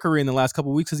some trickery in the last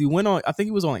couple of weeks, because he went on, I think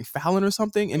he was on like Fallon or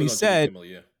something, and he said Kimmel,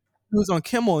 yeah. He was on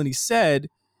Kimmel and he said,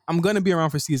 I'm going to be around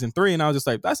for season 3. And I was just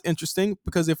like, that's interesting,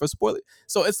 because if a spoiler,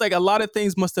 so it's like a lot of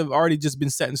things must have already just been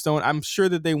set in stone. I'm sure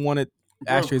that they wanted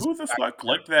actors. Who the fuck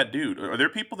liked that dude? Are there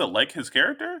people that like his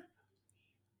character?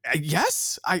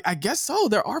 Yes, I guess so.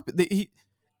 There are.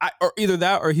 Or either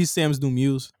that or he's Sam's new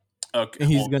muse. Okay,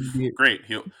 and he's gonna be great.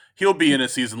 He'll be in a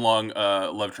season-long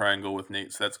love triangle with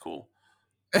Nate, so that's cool.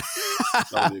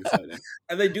 That'll be exciting.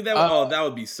 And they do that. That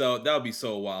would be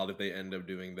so wild if they end up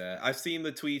doing that. I've seen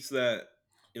the tweets that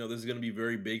this is going to be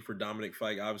very big for Dominic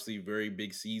Fike. Obviously, very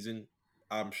big season,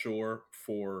 I'm sure,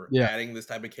 for adding this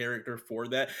type of character for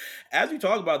that. As we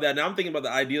talk about that, now I'm thinking about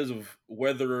the ideas of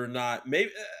whether or not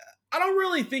maybe. I don't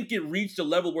really think it reached a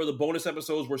level where the bonus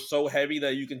episodes were so heavy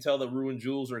that you can tell that Rue and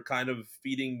Jules are kind of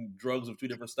feeding drugs of 2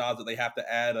 different styles, that they have to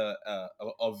add a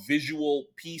visual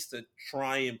piece to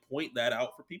try and point that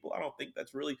out for people. I don't think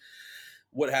that's really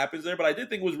what happens there. But I did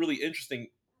think it was really interesting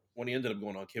when he ended up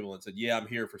going on Kimmel and said, yeah, I'm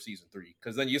here for season 3.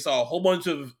 Because then you saw a whole bunch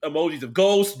of emojis of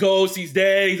ghost, he's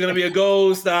dead, he's going to be a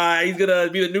ghost, he's going to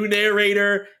be the new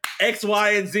narrator, X, Y,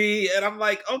 and Z. And I'm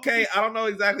like, okay, I don't know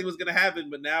exactly what's going to happen,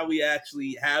 but now we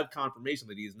actually have confirmation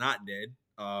that he is not dead.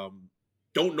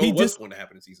 Don't know what's going to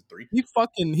happen in season 3.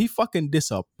 He fucking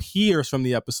disappears from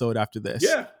the episode after this.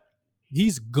 Yeah.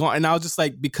 He's gone. And I was just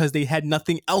like, because they had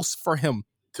nothing else for him.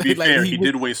 To be fair, he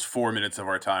did waste 4 minutes of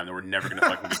our time that we're never going to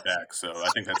fucking get back. So I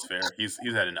think that's fair. He's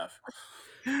had enough.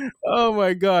 Oh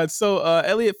my god! So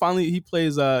Elliot finally he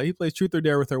plays Truth or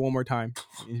Dare with her one more time.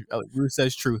 Rue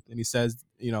says truth, and he says,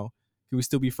 can we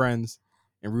still be friends?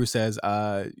 And Rue says,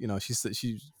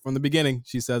 she from the beginning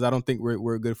she says, I don't think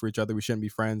we're good for each other. We shouldn't be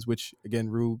friends. Which again,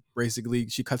 Rue basically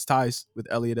she cuts ties with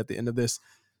Elliot at the end of this.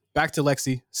 Back to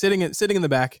Lexi sitting in the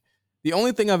back. The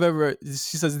only thing I've ever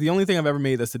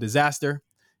made that's a disaster.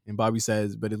 And Bobby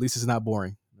says, but at least it's not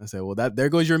boring. I said, well, there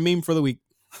goes your meme for the week.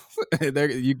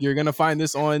 You're gonna find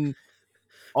this on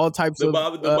all types of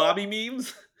Bobby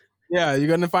memes. Yeah, you're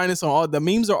gonna find this on all the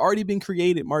memes are already being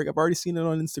created. Mark, I've already seen it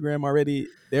on Instagram already.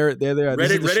 They're there.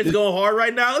 Reddit's going hard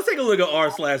right now. Let's take a look at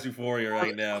r/Euphoria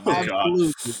right now.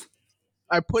 Absolutely.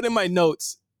 I put in my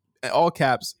notes, all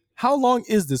caps, how long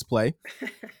is this play?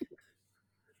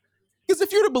 Because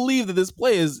if you're to believe that this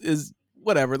play is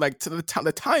whatever, like to the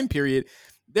time period,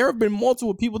 there have been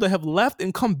multiple people that have left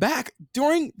and come back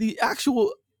during the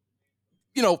actual,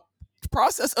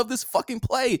 process of this fucking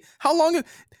play. How long?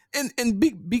 And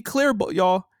be clear, but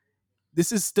y'all,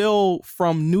 this is still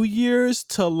from New Year's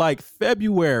to like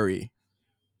February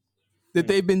that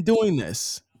they've been doing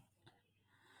this.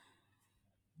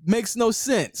 Makes no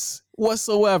sense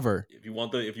whatsoever. If you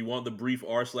want the brief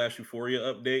r/Euphoria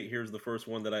update, here's the first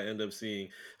one that I end up seeing.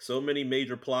 So many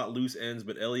major plot loose ends,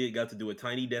 but Elliot got to do a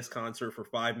Tiny Desk concert for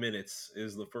 5 minutes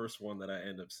is the first one that I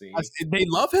end up seeing. They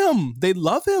love him. They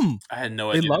love him. I had no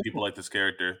idea that people like this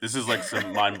character. This is like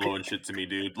some mind blowing shit to me,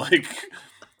 dude. Like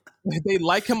they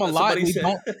like him a lot. We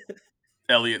don't.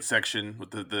 Elliot section with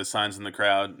the signs in the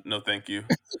crowd. No, thank you.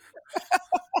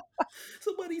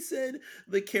 Somebody said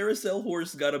the carousel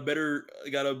horse got a better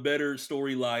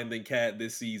storyline than Cat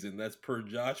this season. That's per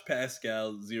Josh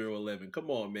Pascal 011. Come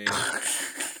on, man.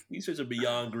 These shits are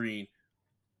beyond green.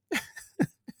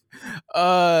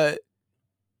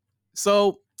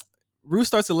 So Rue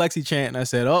starts a Lexi chant, and I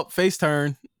said, "Oh, face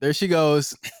turn. There she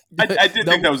goes." I did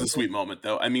think that was a sweet moment,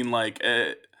 though. I mean, like,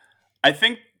 I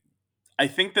think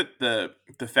that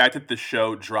the fact that the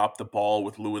show dropped the ball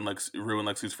with Rue and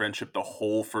Lexi's friendship the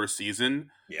whole first season,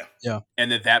 yeah,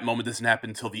 and that moment doesn't happen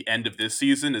until the end of this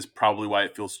season is probably why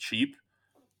it feels cheap.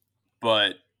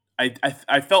 But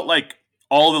I felt like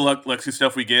all the Lexi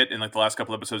stuff we get in like the last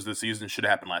couple episodes of the season should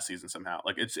have happened last season somehow.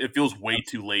 Like it feels way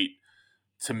too late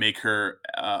to make her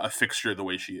a fixture the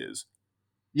way she is.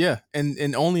 Yeah,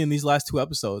 and only in these last 2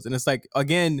 episodes, and it's like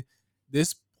again,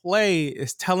 this play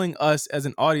is telling us as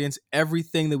an audience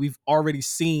everything that we've already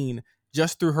seen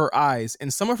just through her eyes,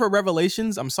 and some of her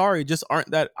revelations, I'm sorry, just aren't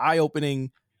that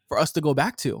eye-opening for us to go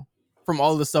back to from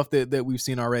all of the stuff that we've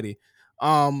seen already.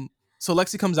 So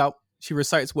Lexi comes out, she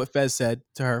recites what Fez said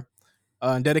to her,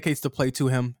 and dedicates the play to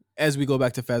him. As we go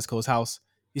back to Fezco's house,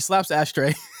 he slaps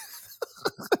Ashtray.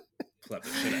 Slap the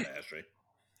shit out of Ashtray.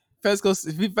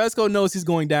 Fezco knows he's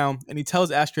going down, and he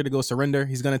tells Ashtray to go surrender.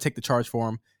 He's going to take the charge for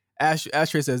him.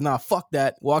 Ashtray says, "Nah, fuck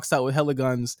that." Walks out with hella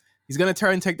guns. He's going to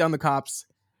turn and take down the cops.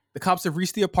 The cops have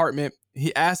reached the apartment.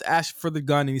 He asks Ash for the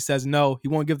gun, and he says no. He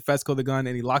won't give Fezco the gun,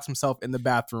 and he locks himself in the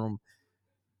bathroom.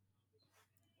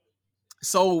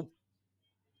 So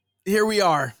here we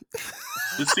are.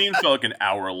 The scene felt like an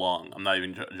hour long. I'm not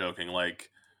even joking.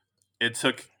 Like, it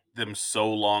took them so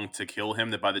long to kill him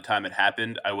that by the time it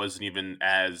happened, I wasn't even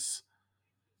as...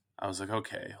 I was like,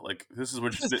 okay, like this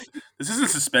isn't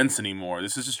suspense anymore.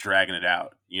 This is just dragging it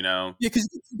out, you know? Yeah, because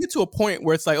you get to a point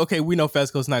where it's like, okay, we know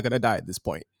Fezco's not going to die at this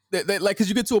point. Like, because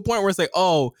you get to a point where it's like,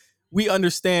 oh, we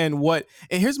understand what...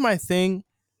 And here's my thing,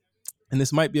 and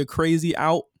this might be a crazy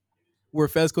out, where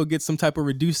Fezco gets some type of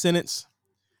reduced sentence.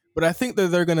 But I think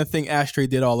that they're gonna think Ashtray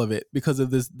did all of it because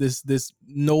of this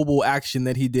noble action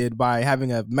that he did by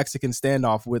having a Mexican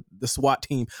standoff with the SWAT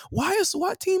team. Why a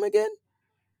SWAT team again?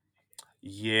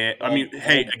 Yeah, I mean,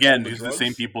 hey, again, these are the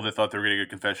same people that thought they were gonna get a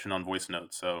confession on voice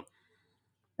notes. So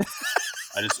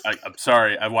I'm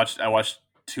sorry, I watched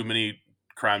too many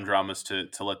crime dramas to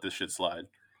let this shit slide.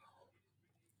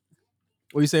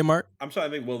 What do you say, Mark? I'm trying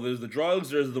to think. Well, there's the drugs,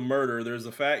 there's the murder, there's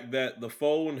the fact that the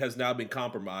phone has now been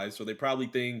compromised, so they probably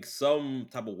think some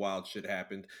type of wild shit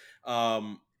happened.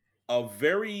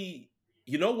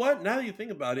 You know what? Now that you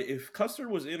think about it, if Custer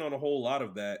was in on a whole lot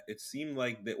of that, it seemed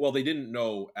like that. Well, they didn't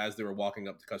know as they were walking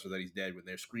up to Custer that he's dead when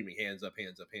they're screaming "hands up,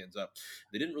 hands up, hands up."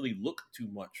 They didn't really look too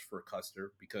much for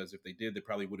Custer because if they did, they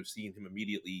probably would have seen him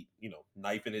immediately,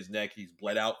 knife in his neck. He's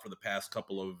bled out for the past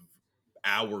couple of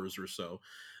hours or so.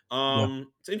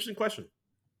 It's an interesting question.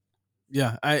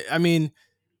 Yeah, I mean,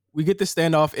 we get the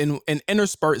standoff in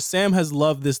interspersed. Sam has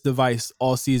loved this device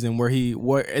all season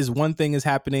where as one thing is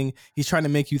happening, he's trying to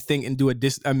make you think and do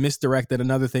a misdirect that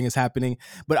another thing is happening.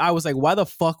 But I was like, why the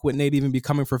fuck would Nate even be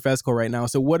coming for Fezco right now?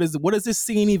 So what does this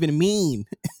scene even mean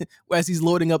as he's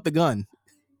loading up the gun?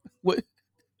 What?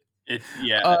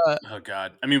 Oh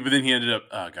God. I mean, but then he ended up.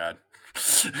 Oh God.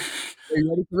 Are you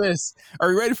ready for this?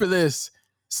 Are you ready for this?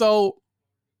 So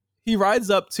he rides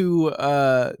up to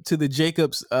the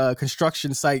Jacobs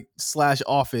construction site /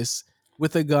 office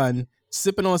with a gun,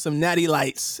 sipping on some natty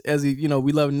lights as he,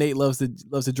 Nate loves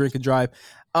to drink and drive.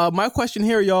 My question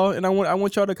here, y'all, and I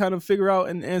want y'all to kind of figure out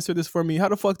and answer this for me. How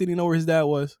the fuck did he know where his dad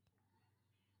was?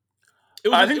 It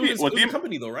was the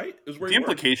company though, right? It was where the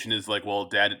implication is like, well,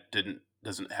 dad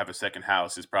doesn't have a second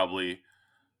house. He's probably,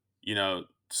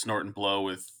 snort and blow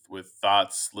with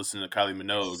thoughts, listening to Kylie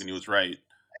Minogue, and he was right.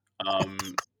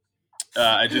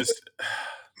 I just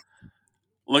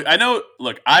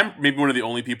I'm maybe one of the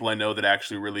only people I know that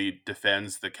actually really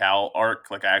defends the Cal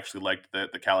arc. Like, I actually liked the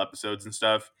Cal episodes and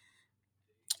stuff.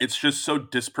 It's just so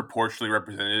disproportionately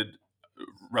represented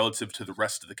relative to the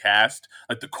rest of the cast,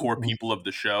 like the core people of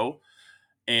the show.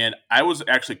 And I was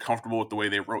actually comfortable with the way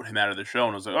they wrote him out of the show,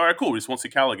 and I was like, all right, cool. We just won't see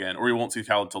Cal again, or we won't see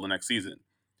Cal until the next season.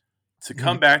 To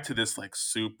come back to this like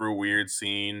super weird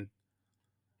scene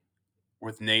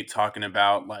with Nate talking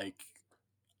about like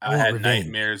I had revenge.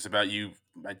 nightmares about you,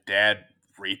 my dad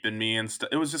raping me and stuff.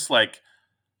 It was just like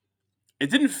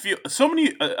it didn't feel. So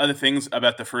many other things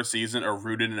about the first season are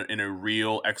rooted in a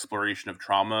real exploration of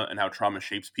trauma and how trauma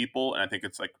shapes people, and I think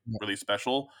it's like really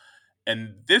special.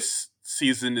 And this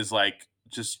season is like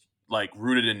just like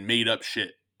rooted in made up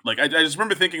shit. Like I just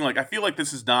remember thinking like I feel like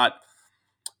this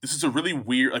is a really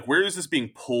weird, like, where is this being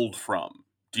pulled from?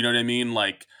 Do you know what I mean?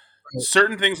 Like,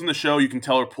 certain things in the show you can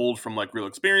tell are pulled from, like, real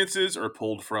experiences or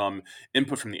pulled from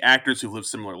input from the actors who live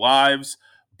similar lives.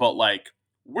 But, like,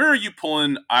 where are you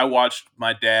pulling, I watched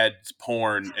my dad's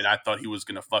porn and I thought he was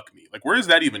going to fuck me? Like, where is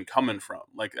that even coming from?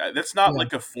 Like, that's not,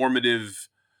 like, a formative,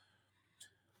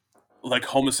 like,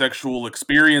 homosexual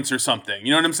experience or something. You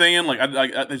know what I'm saying? Like,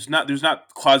 there's not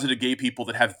closeted gay people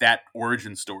that have that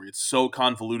origin story. It's so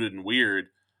convoluted and weird.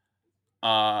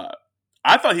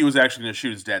 I thought he was actually going to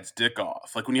shoot his dad's dick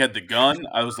off. Like when he had the gun,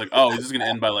 I was like, "Oh, this is going to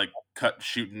end by like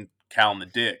shooting Cal in the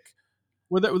dick."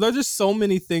 Well, there's just so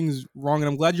many things wrong, and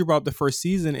I'm glad you brought up the first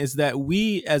season. Is that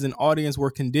we, as an audience,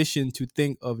 were conditioned to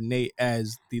think of Nate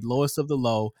as the lowest of the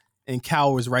low, and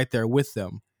Cal was right there with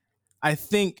them. I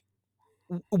think,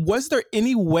 was there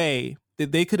any way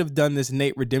that they could have done this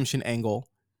Nate redemption angle,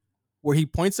 where he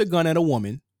points a gun at a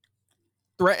woman,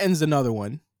 threatens another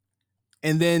one,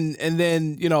 and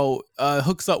then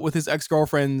hooks up with his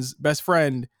ex-girlfriend's best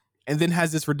friend, and then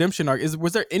has this redemption arc?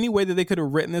 Was there any way that they could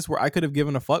have written this where I could have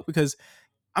given a fuck? Because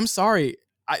I'm sorry,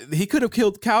 he could have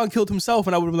killed Cal and killed himself,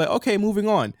 and I would have been like, okay, moving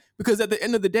on. Because at the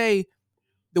end of the day,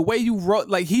 the way you wrote,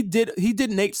 like he did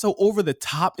Nate so over the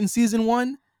top in season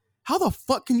 1. How the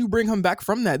fuck can you bring him back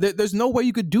from that? There's no way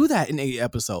you could do that in 8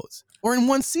 episodes or in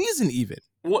 1 season even.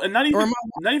 Well, and not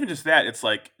even just that. It's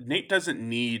like Nate doesn't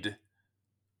need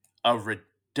a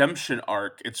redemption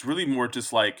arc. It's really more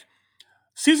just like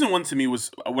season 1 to me was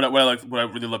what I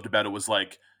really loved about it was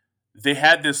like they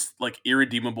had this like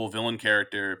irredeemable villain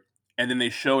character, and then they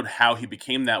showed how he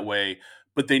became that way,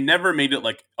 but they never made it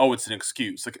like, oh, it's an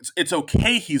excuse. Like it's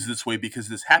okay he's this way because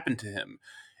this happened to him.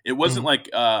 It wasn't like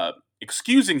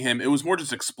excusing him. It was more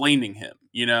just explaining him,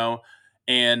 you know?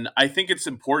 And I think it's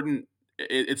important.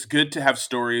 It's good to have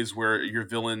stories where your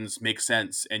villains make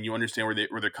sense and you understand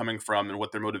where they're coming from and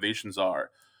what their motivations are.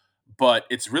 But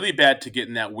it's really bad to get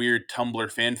in that weird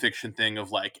Tumblr fan fiction thing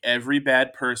of like every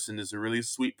bad person is a really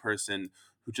sweet person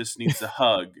who just needs a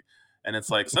hug. And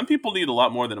it's like some people need a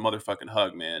lot more than a motherfucking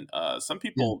hug, man. Some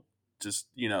people just,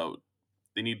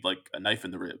 they need like a knife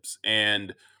in the ribs.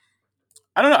 And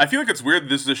I don't know. I feel like it's weird.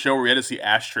 This is a show where we had to see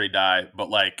Ashtray die, but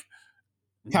like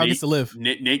Cal gets to live.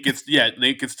 Nate gets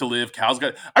to live. Cal's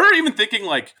got. I remember even thinking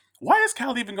like, why is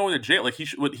Cal even going to jail? Like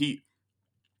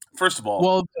first of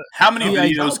all, how many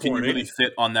videos can you really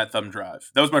fit on that thumb drive?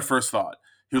 That was my first thought.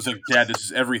 He was like, "Dad, this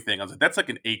is everything." I was like, "That's like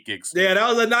an 8 gig." Yeah, that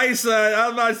was a nice. I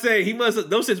was about to say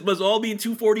those must all be in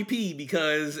 240p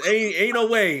because ain't no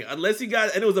way unless you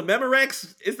got and it was a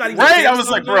Memorex. It's not even right. I was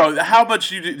like, bro, how much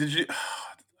did you?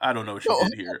 I don't know what you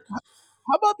did here.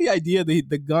 How about the idea the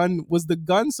gun was the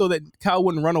gun so that Cal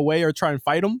wouldn't run away or try and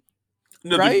fight him?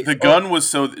 No, right? the gun was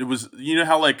so it was. You know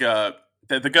how like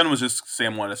the gun was just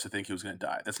Sam wanted us to think he was going to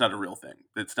die. That's not a real thing.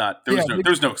 It's not. There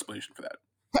was no explanation for that.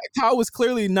 Cal was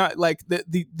clearly not like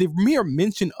the mere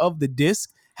mention of the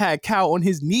disc had Cal on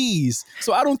his knees.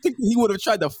 So I don't think he would have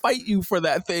tried to fight you for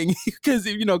that thing because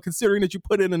considering that you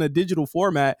put it in a digital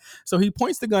format. So he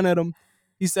points the gun at him.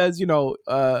 He says, he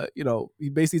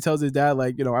basically tells his dad,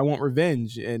 like, I want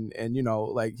revenge. And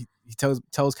like he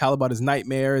tells Cal about his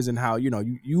nightmares and how, you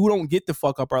don't get to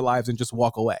fuck up our lives and just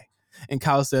walk away. And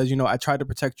Cal says, I tried to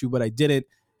protect you, but I didn't.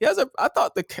 I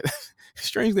thought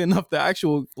strangely enough, the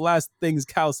actual last things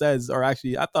Cal says I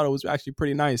thought it was actually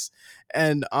pretty nice.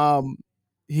 And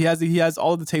he has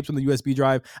all of the tapes on the USB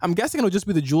drive. I'm guessing it'll just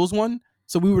be the Jules one.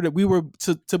 So we were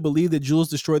to believe that Jules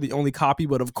destroyed the only copy,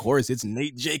 but of course it's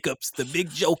Nate Jacobs, the big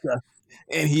joker,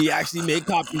 and he actually made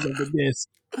copies of the disc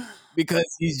because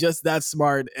he's just that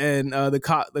smart. And the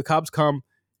cops come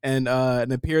and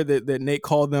appear that Nate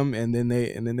called them, and then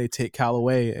they take Cal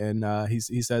away, and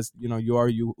he says, you are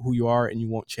who you are, and you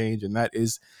won't change. And that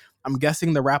is, I'm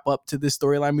guessing, the wrap up to this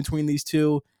storyline between these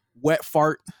two. Wet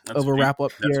fart of a wrap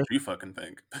up here. That's what you fucking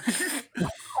think.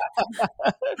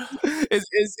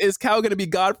 Is Cal gonna be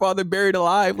Godfather buried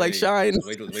alive like Shine?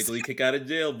 Wait till he kick out of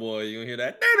jail, boy. You gonna hear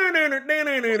that?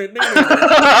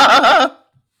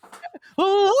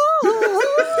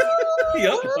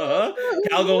 Yep.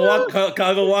 Cal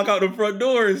gonna walk out the front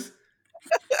doors.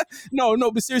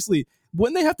 No, but seriously,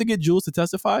 wouldn't they have to get Jules to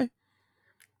testify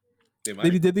They that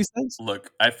he might. did these things?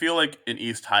 Look, I feel like in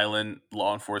East Highland,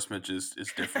 law enforcement is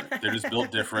different. They're just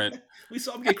built different. We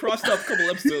saw him get crossed up a couple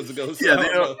episodes ago. So Yeah, I they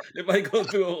don't don't- know. They might go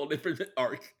through a whole different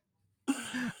arc.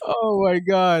 Oh my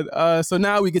god! So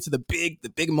now we get to the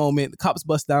big moment. The cops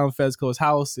bust down Fezco's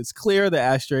house. It's clear that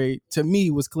Ashtray, to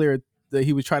me, was clear that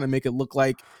he was trying to make it look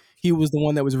like he was the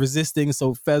one that was resisting,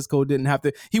 so Fezco didn't have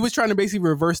to. He was trying to basically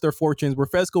reverse their fortunes, where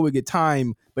Fezco would get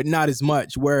time, but not as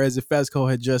much. Whereas if Fezco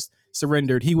had just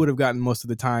surrendered, he would have gotten most of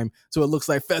the time. So it looks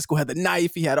like Fezco had the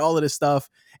knife. He had all of this stuff.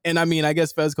 And I mean, I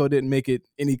guess Fezco didn't make it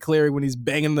any clearer when he's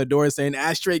banging on the door saying,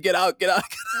 "Ashtray, get out, get out,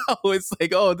 get out." It's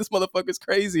like, oh, this motherfucker's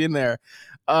crazy in there.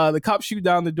 The cops shoot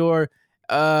down the door.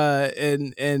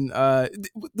 And there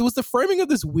was the framing of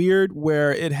this weird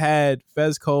where it had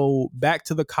Fezco back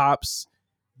to the cops,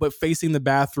 but facing the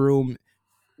bathroom.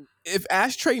 If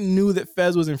Ashtray knew that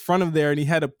Fez was in front of there and he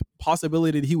had a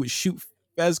possibility that he would shoot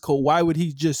Fezco, why would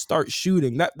he just start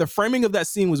shooting? That the framing of that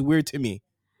scene was weird to me,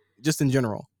 just in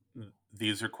general.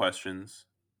 These are questions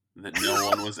that no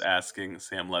one was asking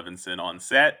Sam Levinson on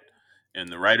set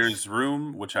in the writer's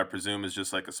room, which I presume is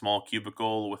just like a small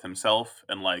cubicle with himself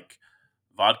and like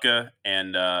vodka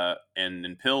and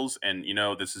pills. And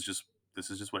this is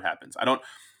just what happens.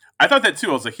 I thought that too.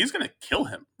 I was like, he's gonna kill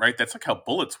him, right? That's like how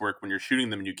bullets work when you're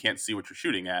shooting them and you can't see what you're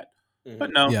shooting at. Mhm.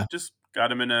 But no, Yeah. just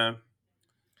got him in a.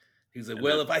 He's like, And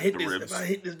well, the- if I hit the this, ribs. if I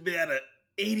hit this bit at a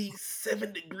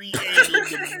 87-degree angle,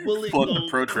 the bullet Pull out the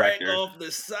gonna crack protractor. off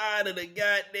the side of the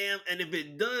goddamn. And if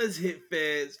it does hit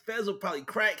Fez, Fez will probably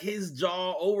crack his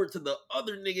jaw over to the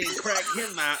other nigga and crack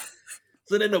him out.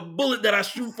 So then the bullet that I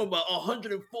shoot from a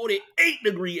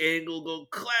 148-degree angle gonna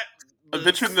clap. I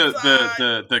picture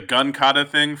the gun kata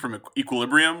thing from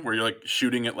Equilibrium, where you're like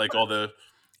shooting at like all the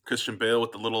Christian Bale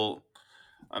with the little.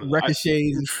 I don't know.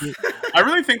 Ricochets and shit. I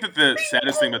really think that the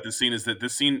saddest thing about this scene is that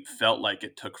this scene felt like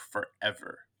it took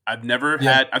forever. I've never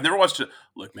watched it.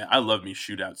 Look, man, I love me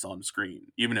shootouts on screen,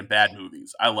 even in bad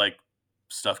movies. I like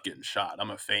stuff getting shot. I'm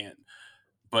a fan.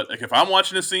 But like, if I'm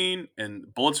watching a scene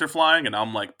and bullets are flying and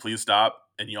I'm like, please stop,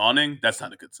 and yawning, that's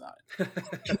not a good sign.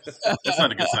 That's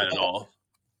not a good sign at all.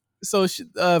 So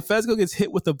Fezco gets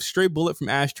hit with a stray bullet from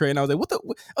Ashtray, and I was like, I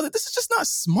was like, this is just not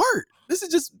smart.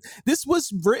 This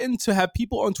was written to have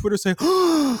people on Twitter say,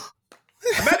 Imagine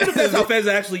if that's how Fez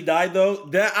actually died, though.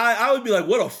 That I would be like,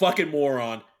 what a fucking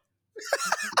moron.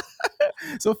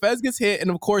 So Fez gets hit, and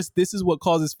of course, this is what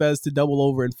causes Fez to double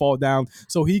over and fall down,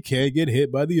 so he can't get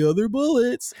hit by the other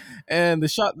bullets. And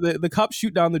the cops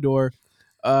shoot down the door.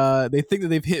 They think that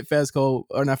they've hit Fezco,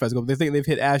 or not Fezco, but they think they've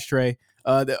hit Ashtray.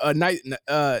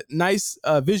 Nice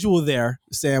visual there,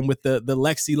 Sam, with the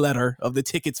Lexi letter of the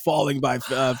tickets falling by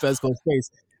Fezco's face.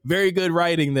 Very good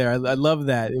writing there. I love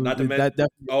that. Not to mention, That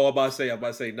I'm about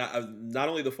to say, not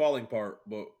only the falling part,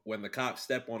 but when the cops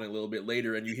step on it a little bit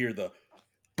later and you hear the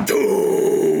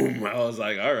doom, I was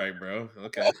like, all right, bro,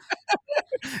 okay.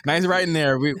 nice writing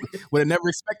there. We would have never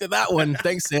expected that one.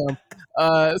 Thanks, Sam.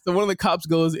 So one of the cops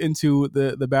goes into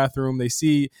the bathroom. They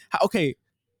see okay.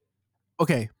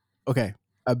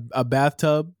 A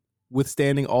bathtub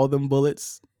withstanding all them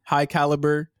bullets, high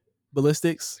caliber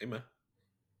ballistics. Amen.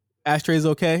 Ashtray's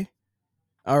okay.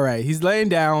 All right, he's laying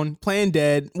down, playing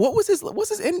dead. What's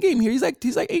his end game here? He's like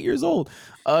 8 years old.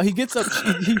 He gets up,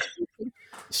 he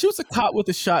shoots a cop with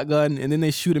a shotgun, and then they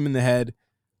shoot him in the head.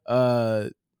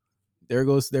 There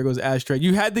goes Ashtray.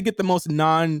 You had to get the most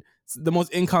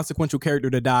inconsequential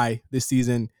character to die this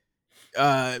season,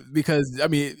 because I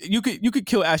mean, you could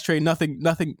kill Ashtray.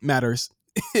 Nothing matters.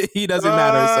 He doesn't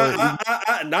matter.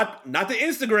 So Not to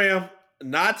Instagram.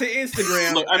 Not to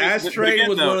Instagram. Look, I mean, Ashtray again,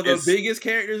 was though, one of the biggest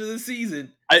characters of the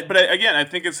season. Again, I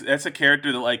think that's a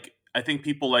character that like I think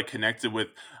people like connected with.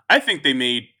 I think they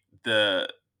made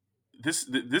this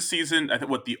season. I think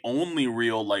what the only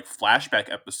real like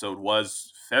flashback episode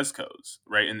was Fezco's,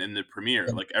 right? In the premiere,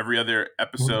 like every other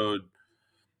episode,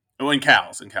 in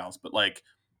Cal's, but like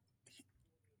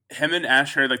him and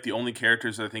Ashtray are like the only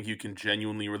characters that I think you can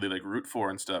genuinely really like root for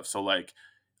and stuff. So like,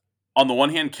 on the one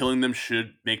hand, killing them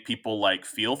should make people like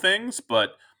feel things,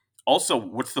 but also,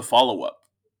 what's the follow up?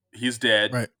 He's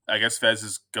dead. Right. I guess Fez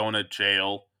is going to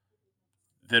jail.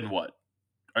 Then what?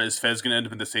 Or is Fez going to end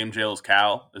up in the same jail as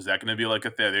Cal? Is that going to be like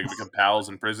they're going to become pals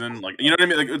in prison? Like, you know what I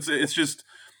mean? Like, it's just,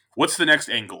 what's the next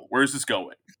angle? Where is this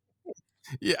going?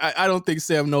 Yeah, I don't think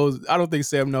Sam knows.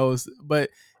 But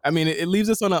I mean, it leaves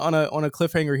us on a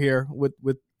cliffhanger here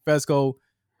with Fezco.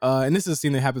 And this is a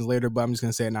scene that happens later, but I'm just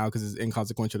gonna say it now because it's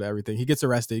inconsequential to everything. He gets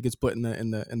arrested. He gets put in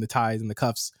the ties and the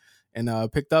cuffs, and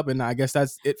picked up. And I guess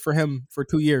that's it for him for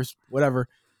 2 years. Whatever.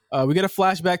 We get a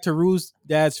flashback to Rue's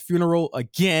dad's funeral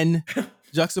again.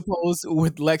 juxtaposed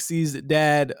with Lexi's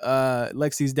dad,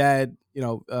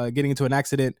 getting into an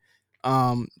accident,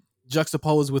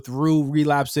 juxtaposed with Rue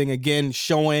relapsing again,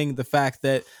 showing the fact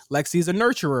that Lexi's a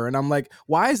nurturer. And I'm like,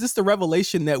 why is this the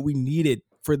revelation that we needed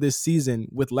for this season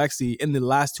with Lexi in the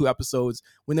last 2 episodes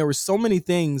when there were so many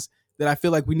things that I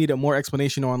feel like we needed more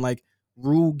explanation on, like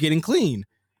Rue getting clean,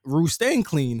 Rue staying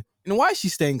clean, and why is she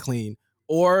staying clean?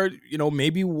 Or,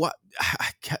 maybe what,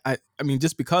 I mean,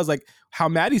 just because like how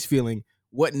Maddie's feeling,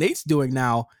 what Nate's doing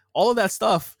now, all of that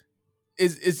stuff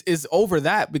is over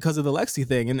that because of the Lexi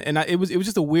thing. And it was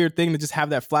just a weird thing to just have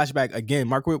that flashback again.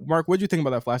 Mark, what do you think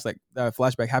about that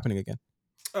flashback happening again?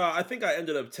 I think I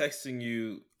ended up texting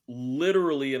you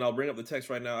literally, and I'll bring up the text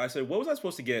right now. I said, what was I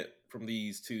supposed to get from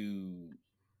these 2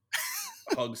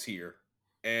 hugs here?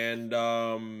 And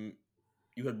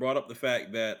you had brought up the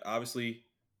fact that obviously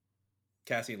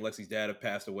Cassie and Lexi's dad have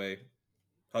passed away.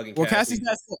 Hugging Cassie.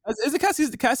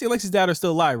 Cassie and Lexi's dad are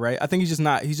still alive, right? I think he's just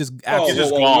absent. He's just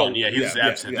gone. Yeah, he's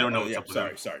absent. They don't know what's up with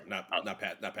him. Sorry, not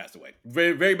passed away.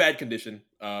 Very, very bad condition.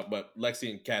 But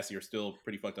Lexi and Cassie are still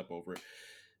pretty fucked up over it.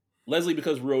 Leslie,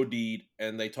 because Rue OD'd,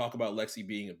 and they talk about Lexi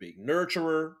being a big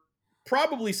nurturer.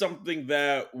 Probably something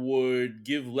that would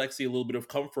give Lexi a little bit of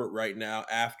comfort right now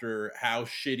after how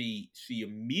shitty she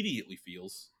immediately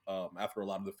feels after a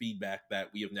lot of the feedback that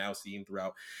we have now seen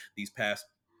throughout these past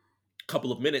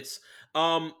couple of minutes.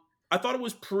 I thought it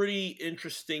was pretty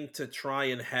interesting to try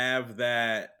and have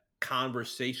that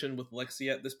conversation with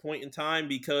Lexi at this point in time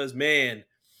because, man,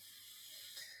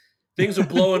 things are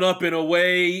blowing up in a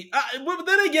way. But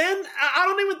then again, I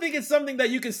don't even think it's something that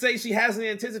you can say she hasn't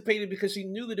anticipated because she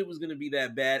knew that it was going to be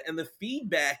that bad. And the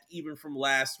feedback, even from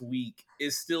last week,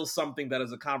 is still something that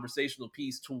is a conversational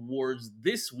piece towards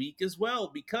this week as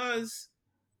well, because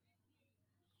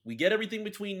we get everything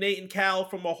between Nate and Cal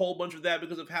from a whole bunch of that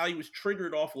because of how he was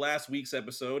triggered off last week's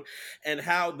episode and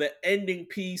how the ending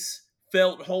piece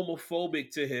felt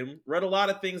homophobic to him. Read a lot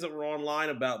of things that were online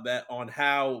about that, on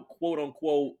how, quote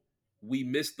unquote, we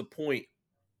missed the point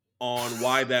on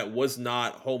why that was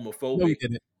not homophobic.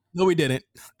 No, we didn't.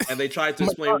 And they tried to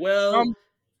explain, well...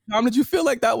 Tom, did you feel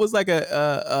like that was like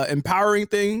a empowering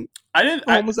thing? I didn't.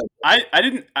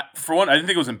 For one, I didn't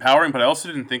think it was empowering, but I also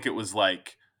didn't think it was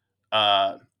like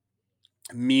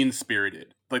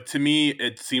mean-spirited. Like, to me,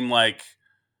 it seemed like,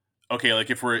 okay, like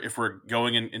if we're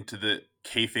going into the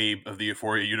kayfabe of the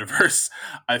Euphoria universe,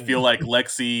 I feel like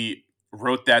Lexi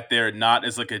wrote that there not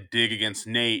as like a dig against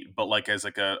Nate, but like as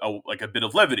like a bit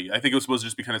of levity. I think it was supposed to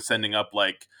just be kind of sending up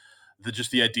like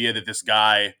the idea that this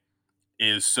guy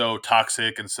is so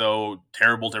toxic and so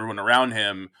terrible to everyone around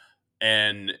him,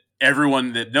 and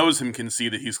everyone that knows him can see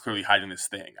that he's clearly hiding this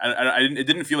thing. It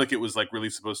didn't feel like it was like really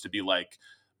supposed to be like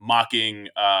mocking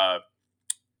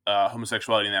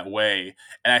homosexuality in that way.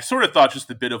 And I sort of thought just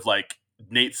a bit of like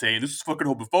Nate saying this is fucking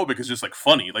homophobic is just like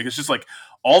funny. Like, it's just like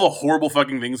all the horrible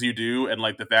fucking things you do, and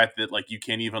like the fact that like you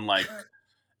can't even like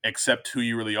accept who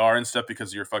you really are and stuff because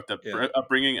of your fucked up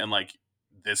upbringing, and like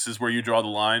this is where you draw the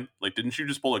line. Like, didn't you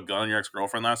just pull a gun on your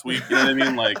ex-girlfriend last week? You know what I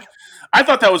mean? Like, I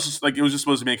thought that was just like, it was just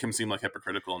supposed to make him seem like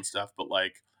hypocritical and stuff, but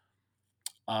like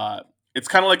it's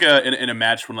kind of like in a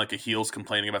match when like a heel's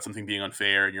complaining about something being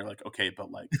unfair and you're like, okay,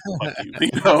 but like fuck you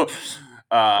know.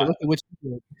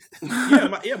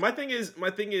 My thing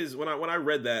is when I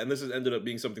read that, and this has ended up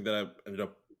being something that I ended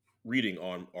up reading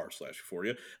on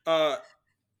r/Euphoria,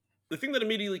 the thing that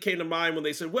immediately came to mind when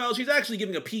they said, well, she's actually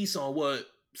giving a piece on what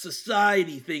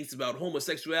society thinks about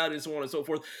homosexuality and so on and so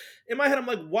forth. In my head, I'm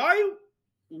like, why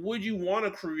would you want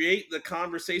to create the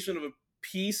conversation of a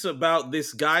piece about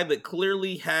this guy that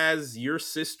clearly has your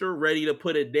sister ready to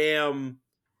put a damn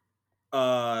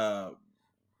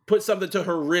put something to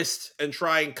her wrist and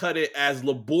try and cut it, as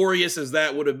laborious as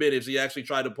that would have been if she actually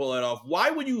tried to pull it off? Why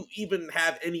would you even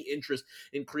have any interest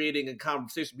in creating a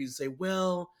conversation piece and say,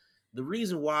 well, the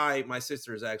reason why my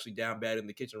sister is actually down bad in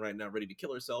the kitchen right now, ready to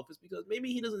kill herself, is because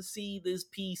maybe he doesn't see this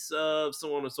piece of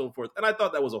so on and so forth. And I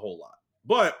thought that was a whole lot.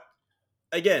 But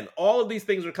again, all of these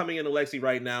things are coming into Lexi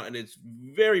right now, and it's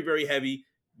very, very heavy.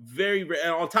 Very, very,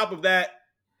 and on top of that,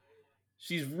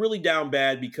 she's really down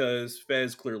bad because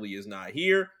Fez clearly is not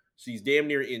here. She's damn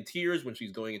near in tears when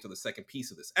she's going into the second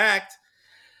piece of this act.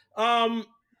 And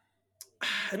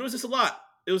it was just a lot.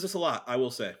 I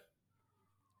will say.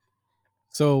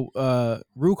 So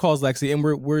Rue calls Lexi, and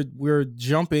we're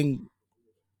jumping.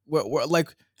 We're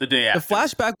like the day after. The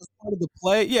flashback was part of the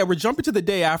play. Yeah, we're jumping to the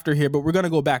day after here, but we're gonna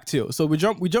go back too. So we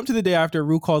jump to the day after.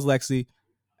 Rue calls Lexi.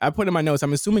 I put in my notes,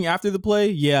 I'm assuming after the play.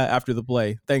 Yeah, after the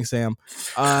play. Thanks, Sam.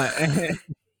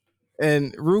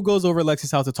 And Rue goes over to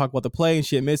Lexi's house to talk about the play, and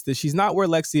she admits that she's not where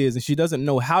Lexi is, and she doesn't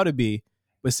know how to be.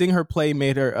 but seeing her play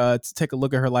made her to take a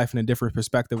look at her life in a different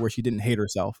perspective where she didn't hate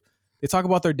herself. They talk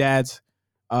about their dads,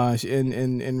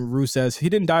 and Rue says he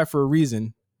didn't die for a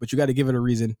reason, but you got to give it a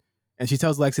reason. And she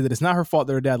tells Lexi that it's not her fault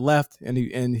that her dad left,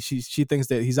 and she thinks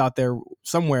that he's out there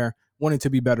somewhere wanting to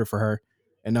be better for her.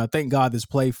 And thank God this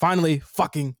play finally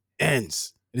fucking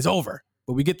ends. It is over.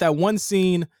 But we get that one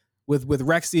scene with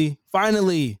Rexy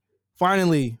finally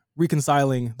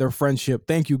reconciling their friendship.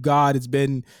 Thank you, God. It's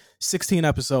been 16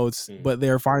 episodes, but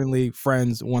they're finally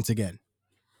friends once again.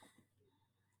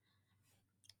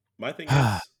 My thing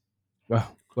is,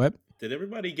 well, go ahead. Did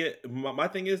everybody get? My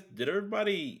thing is, did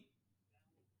everybody,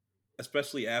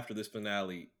 especially after this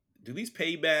finale, do these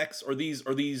paybacks or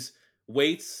these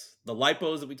weights, the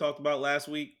lipos that we talked about last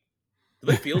week, do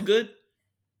they feel good?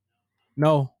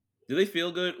 No. Do they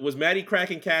feel good? Was Maddie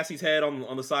cracking Cassie's head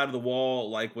on the side of the wall?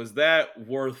 Like, was that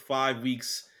worth 5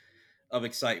 weeks of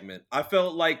excitement? I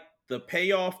felt like the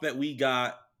payoff that we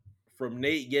got from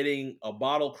Nate getting a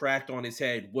bottle cracked on his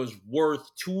head was worth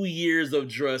 2 years of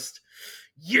just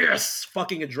yes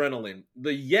fucking adrenaline.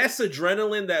 The yes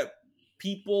adrenaline that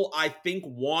people I think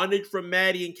wanted from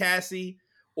Maddie and Cassie,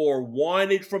 or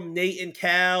wanted from Nate and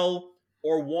Cal,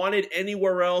 or wanted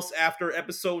anywhere else after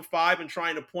episode 5 and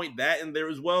trying to point that in there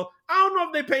as well. I don't know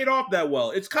if they paid off that well.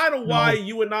 It's kind of why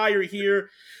you and I are here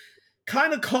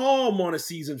kind of calm on a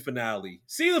season finale.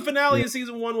 See, the finale of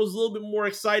season 1 was a little bit more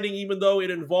exciting, even though it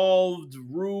involved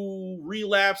Rue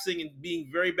relapsing and being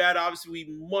very bad. Obviously,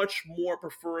 we much more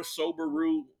prefer a sober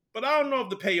Rue. But I don't know if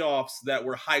the payoffs that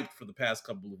were hyped for the past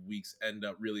couple of weeks end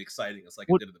up really exciting us like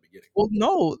it did at the beginning. Well,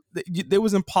 no, it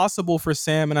was impossible for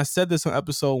Sam, and I said this on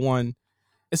episode 1.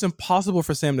 It's impossible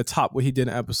for Sam to top what he did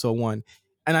in episode 1.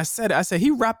 And I said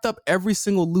he wrapped up every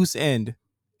single loose end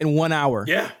in 1 hour.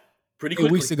 Yeah, pretty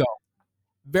quickly. Weeks ago.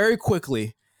 Very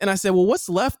quickly. And I said, well, what's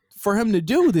left for him to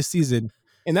do this season?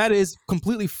 And that is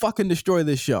completely fucking destroy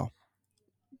this show.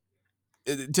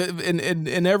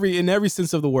 In every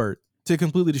sense of the word, to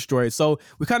completely destroy it. So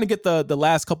we kind of get the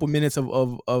last couple minutes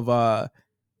of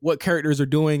what characters are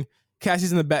doing.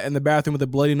 Cassie's in the bathroom with a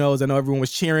bloody nose. I know everyone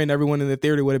was cheering. Everyone in the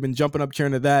theater would have been jumping up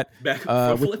cheering to that. Back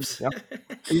flips.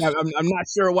 Yeah, I'm not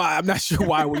sure why. I'm not sure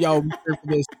why y'all cheering for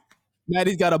this.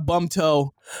 Maddie's got a bum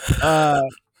toe.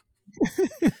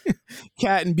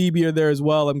 Kat and BB are there as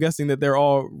well. I'm guessing that they're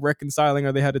all reconciling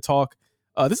or they had to talk.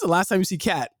 This is the last time you see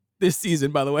Kat this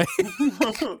season, by the way.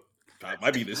 God,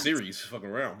 might be this series. Fucking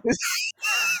around.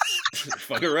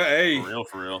 Fucking around. Hey,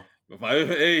 for real.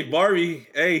 Hey, Barbie.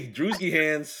 Hey, Drewski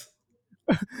hands.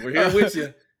 We're here with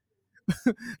you.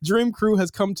 Dream Crew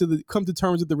has come to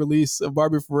terms with the release of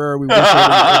Barbie Ferreira. We wish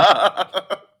her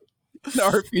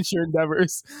our future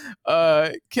endeavors.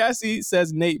 Cassie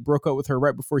says Nate broke up with her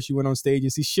right before she went on stage,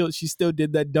 and she still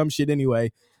did that dumb shit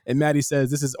anyway. And Maddie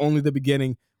says this is only the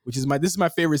beginning, which is this is my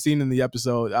favorite scene in the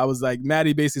episode. I was like,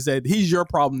 Maddie basically said, "He's your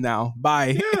problem now.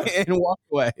 Bye," and walked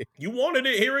away. You wanted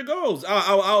it. Here it goes.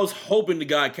 I was hoping to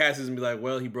God Cassie's and be like,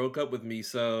 well, he broke up with me,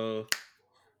 so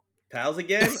pals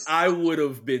again. I would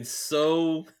have been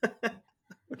so.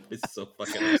 It's so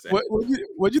fucking upset.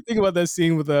 What'd you think about that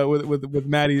scene with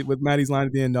Maddie, with Maddie's line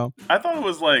at the end, Dom? I thought it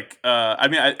was like, I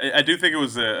mean, I do think it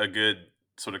was a good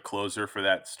sort of closer for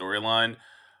that storyline,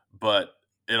 but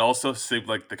it also seemed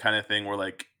like the kind of thing where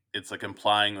like it's like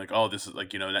implying like, oh, this is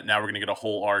like, you know, now we're gonna get a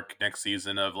whole arc next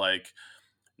season of like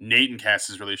Nate and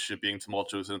Cass's relationship being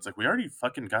tumultuous, and it's like we already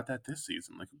fucking got that this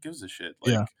season. Like, who gives a shit?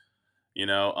 Like, you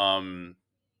know,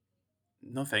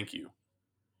 no, thank you.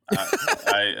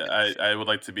 I would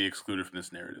like to be excluded from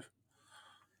this narrative.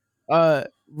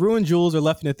 Rue and Jules are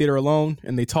left in the theater alone,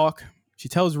 and they talk. She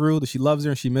tells Rue that she loves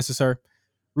her and she misses her.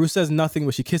 Rue says nothing,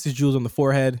 but she kisses Jules on the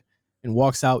forehead and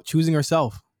walks out, choosing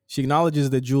herself. She acknowledges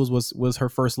that Jules was her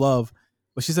first love,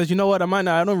 but she says, "You know what? I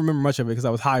don't remember much of it because I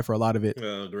was high for a lot of it."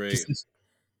 Oh, great.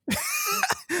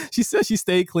 She says she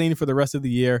stayed clean for the rest of the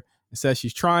year and says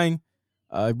she's trying.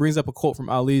 It brings up a quote from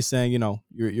Ali saying, you know,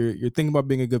 you're thinking about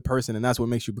being a good person, and that's what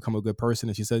makes you become a good person.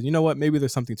 And she says, you know what, maybe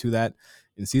there's something to that.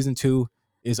 And season 2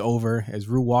 is over as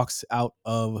Rue walks out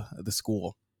of the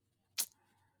school.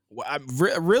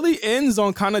 Really ends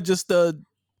on kind of just a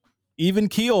even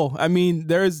keel. I mean,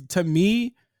 there's, to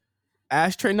me,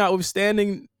 Ashtray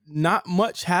notwithstanding, not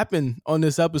much happened on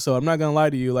this episode. I'm not gonna lie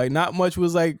to you. Like, not much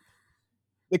was like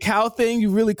the cow thing. You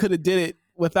really could have did it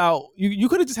without. You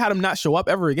could have just had him not show up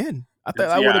ever again. I thought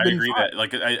that would have been. I agree fine. That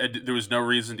like there was no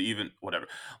reason to even whatever.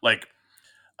 Like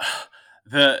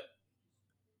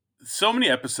so many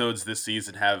episodes this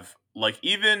season have like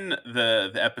even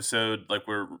the episode like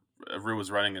where Rue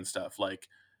was running and stuff, like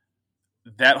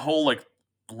that whole like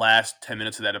last 10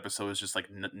 minutes of that episode is just like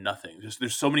nothing.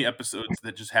 There's so many episodes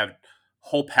that just have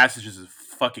whole passages of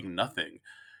fucking nothing.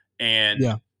 And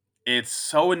Yeah. it's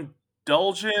so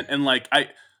indulgent. And like,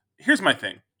 here's my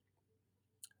thing.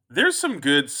 There's some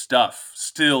good stuff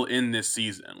still in this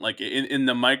season. Like in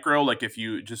the micro, like if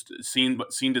you just scene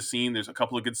to scene, there's a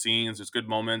couple of good scenes, there's good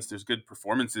moments, there's good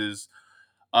performances.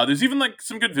 There's even like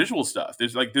some good visual stuff.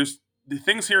 There's the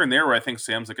things here and there where I think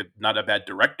Sam's like not a bad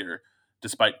director,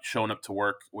 despite showing up to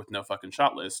work with no fucking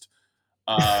shot list.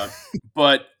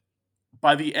 But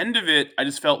by the end of it, I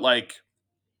just felt like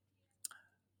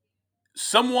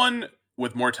someone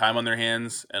with more time on their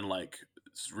hands and like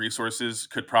resources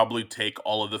could probably take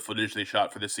all of the footage they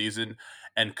shot for the season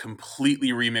and completely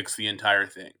remix the entire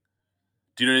thing.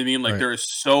 Do you know what I mean? Like, there is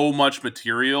so much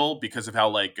material because of how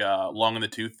like long in the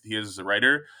tooth he is as a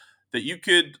writer that you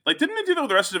could like. Didn't they do that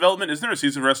with Arrested Development? Isn't there a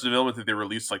season of Arrested Development that they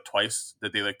released like twice?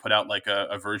 That they like put out like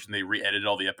a version they re-edited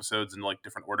all the episodes in like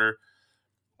different order.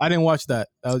 I didn't watch that.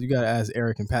 You got to ask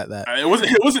Eric and Pat that. It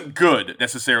wasn't good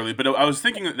necessarily, but I was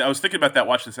thinking about that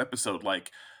watching this episode.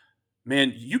 Like,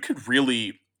 man, you could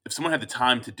really, if someone had the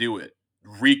time to do it,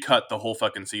 recut the whole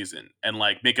fucking season and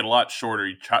like make it a lot shorter.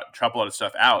 You chop a lot of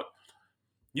stuff out.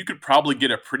 You could probably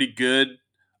get a pretty good,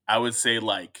 I would say,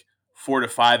 like 4 to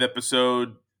 5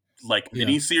 episode like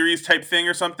mini series type thing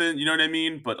or something. You know what I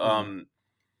mean?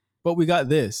 But we got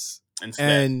this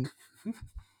instead.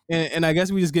 And I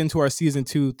guess we just get into our season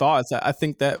 2 thoughts. I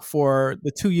think that for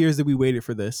the 2 years that we waited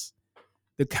for this,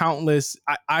 the countless,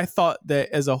 I thought that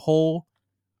as a whole,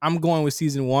 I'm going with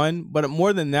season 1, but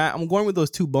more than that, I'm going with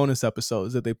those 2 bonus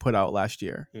episodes that they put out last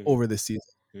year over this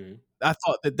season. I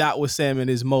thought that was Sam in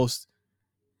his most,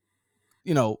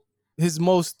 his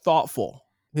most thoughtful,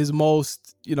 his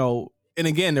most, and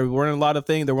again, there weren't a lot of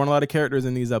things. There weren't a lot of characters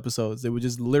in these episodes. There were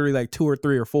just literally like 2 or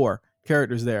 3 or 4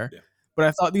 characters there. Yeah. But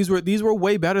I thought these were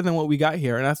way better than what we got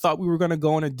here. And I thought we were going to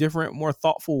go in a different, more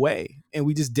thoughtful way. And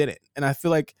we just didn't. And I feel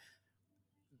like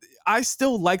I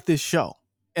still like this show.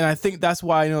 And I think that's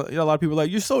why a lot of people are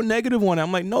like, you're so negative on it.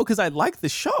 I'm like, no, because I like the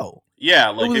show. Yeah,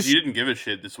 like if you didn't give a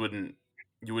shit, you'd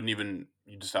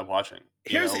just stop watching.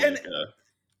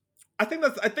 I think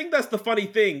that's the funny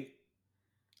thing.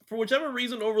 For whichever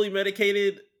reason, Overly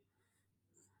Medicated,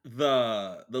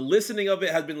 the listening of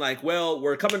it has been like, well,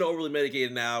 we're coming to Overly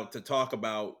Medicated now to talk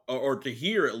about or to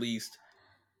hear at least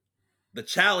the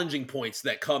challenging points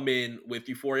that come in with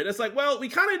Euphoria. And it's like, well, we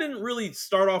kind of didn't really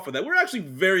start off with that. We're actually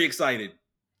very excited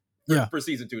for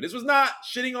season 2. This was not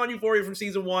shitting on Euphoria from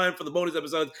season 1 for the bonus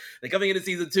episodes. They're coming into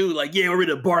season 2 like, yeah, we're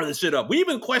ready to bar this shit up. We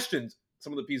even questioned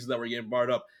some of the pieces that were getting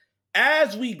barred up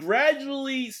as we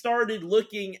gradually started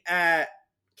looking at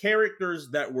characters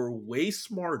that were way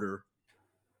smarter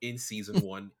in season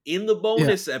 1, in the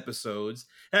bonus episodes,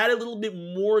 had a little bit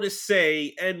more to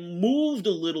say and moved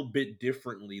a little bit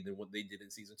differently than what they did in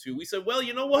season 2. We said, well,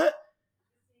 you know what?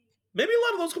 Maybe a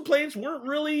lot of those complaints weren't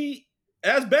really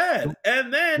as bad.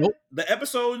 And then the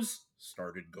episodes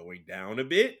started going down a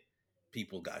bit.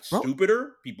 People got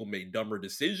stupider. People made dumber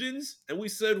decisions. And we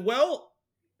said, well,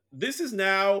 this is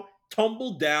now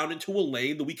tumbled down into a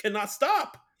lane that we cannot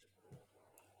stop.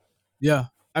 Yeah.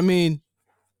 I mean,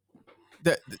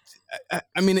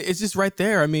 it's just right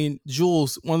there. I mean,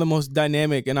 Jules, one of the most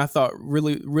dynamic, and I thought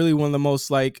really, really one of the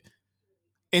most like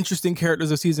interesting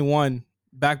characters of season 1,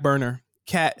 Backburner.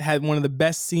 Kat had one of the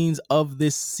best scenes of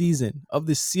this season, of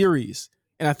this series.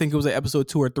 And I think it was like episode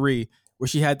 2 or 3, where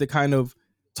she had to kind of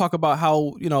talk about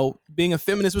how, being a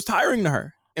feminist was tiring to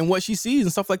her and what she sees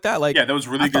and stuff like that. Like, yeah, that was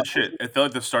really good shit. It felt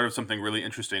like the start of something really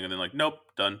interesting, and then like, nope,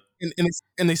 done.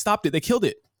 And they stopped it. They killed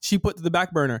it. She put to the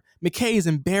back burner. McKay is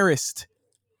embarrassed.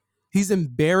 He's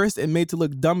embarrassed and made to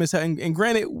look dumb as hell. And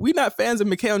granted, we're not fans of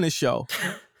McKay on this show,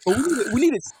 but we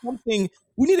needed something.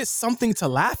 We needed something to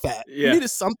laugh at. Yeah. We needed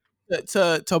something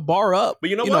to bar up. But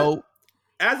you know what?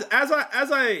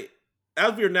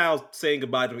 As we're now saying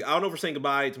goodbye to, I don't know if we're saying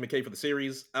goodbye to McKay for the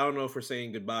series. I don't know if we're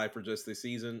saying goodbye for just this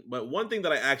season. But one thing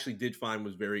that I actually did find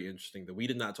was very interesting that we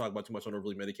did not talk about too much on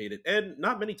Overly Medicated, and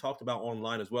not many talked about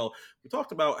online as well. We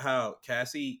talked about how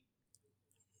Cassie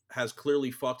has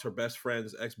clearly fucked her best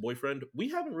friend's ex-boyfriend. We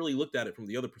haven't really looked at it from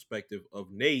the other perspective of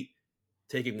Nate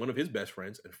taking one of his best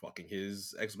friends and fucking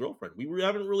his ex-girlfriend. We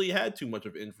haven't really had too much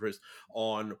of interest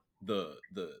on the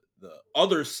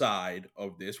other side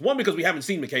of this. One, because we haven't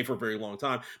seen McKay for a very long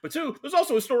time. But 2, there's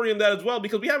also a story in that as well,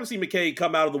 because we haven't seen McKay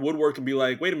come out of the woodwork and be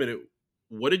like, wait a minute,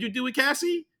 what did you do with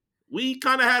Cassie? We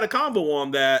kind of had a combo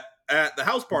on that at the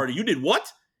house party. You did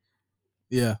what?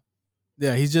 Yeah.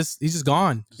 Yeah, he's just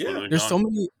gone. Yeah.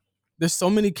 There's so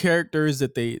many characters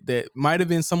that might have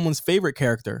been someone's favorite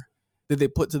character that they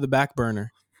put to the back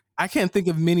burner. I can't think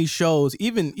of many shows,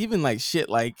 even like shit,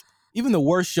 like even the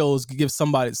worst shows could give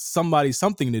somebody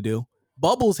something to do.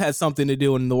 Bubbles had something to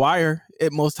do in The Wire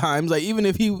at most times. Like, even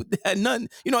if he had nothing,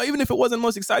 even if it wasn't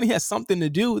most exciting, he had something to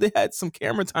do. They had some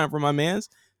camera time for my mans.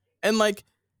 And like,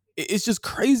 it's just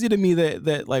crazy to me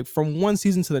that like from one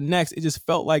season to the next, it just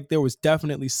felt like there was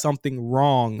definitely something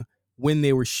wrong when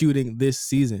they were shooting this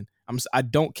season. I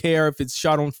don't care if it's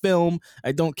shot on film.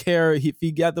 I don't care if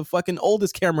he got the fucking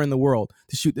oldest camera in the world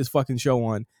to shoot this fucking show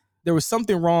on. There was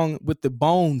something wrong with the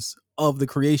bones of the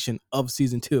creation of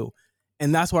season 2.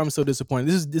 And that's why I'm so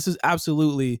disappointed. This is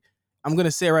absolutely, I'm going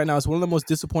to say right now, it's one of the most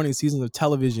disappointing seasons of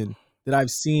television that I've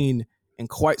seen in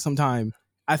quite some time.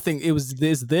 I think it was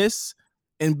this,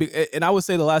 and I would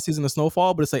say the last season of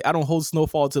Snowfall, but it's like I don't hold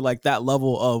Snowfall to like that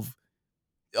level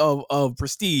of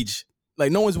prestige.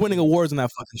 Like, no one's winning awards on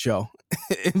that fucking show.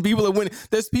 And people are winning.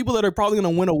 There's people that are probably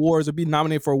going to win awards or be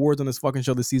nominated for awards on this fucking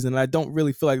show this season, and I don't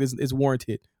really feel like this is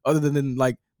warranted, other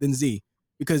than Z,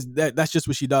 because that's just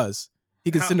what she does. He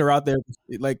can send her out there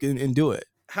like and do it.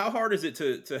 How hard is it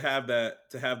to have that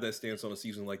stance on a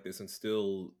season like this and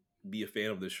still be a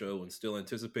fan of the show and still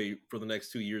anticipate for the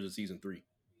next 2 years of season 3?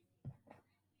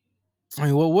 I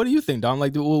mean, well, what do you think, Don?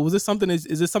 Like, was this something? Is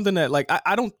this something that like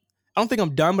I don't think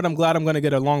I'm done, but I'm glad I'm going to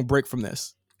get a long break from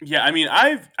this. Yeah, I mean,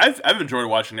 I've enjoyed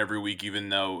watching every week, even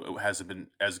though it hasn't been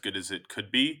as good as it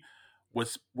could be.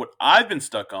 What I've been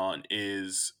stuck on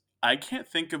is I can't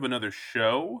think of another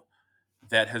show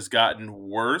that has gotten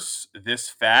worse this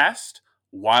fast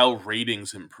while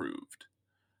ratings improved.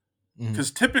 Because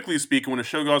typically speaking, when a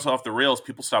show goes off the rails,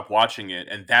 people stop watching it,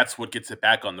 and that's what gets it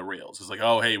back on the rails. It's like,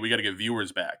 oh, hey, we got to get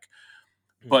viewers back.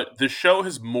 But the show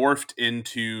has morphed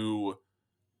into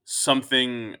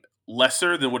something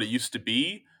lesser than what it used to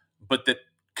be, but that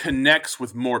connects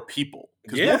with more people.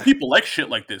 Because more people like shit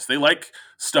like this. They like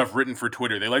stuff written for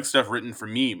Twitter. They like stuff written for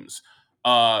memes.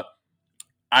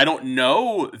 I don't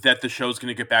know that the show's going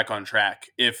to get back on track.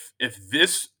 If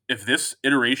this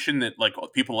iteration that like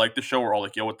people like the show are all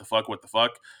like, yo, what the fuck,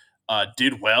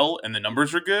 did well and the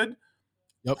numbers are good,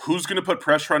 who's going to put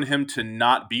pressure on him to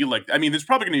not be like? I mean, there's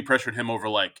probably going to be pressure on him over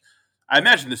like. I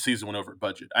imagine this season went over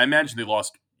budget. I imagine they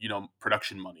lost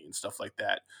production money and stuff like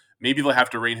that. Maybe they'll have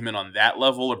to rein him in on that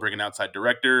level, or bring in outside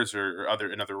directors or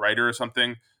another writer or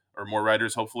something, or more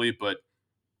writers hopefully. But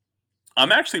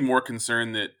I'm actually more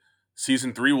concerned that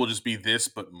season 3 will just be this,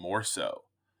 but more so.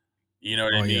 You know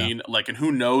what I mean? Yeah. Like, and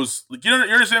who knows? Like, you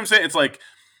understand what I'm saying? It's like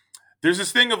there's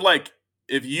this thing of like,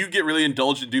 if you get really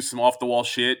indulgent and do some off the wall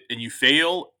shit and you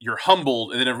fail, you're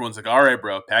humbled, and then everyone's like, all right,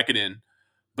 bro, pack it in.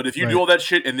 But if you do all that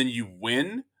shit and then you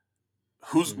win,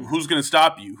 who's gonna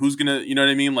stop you? Who's gonna, you know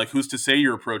what I mean? Like, who's to say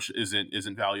your approach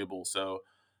isn't valuable? So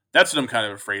that's what I'm kind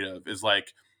of afraid of. Is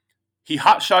like, he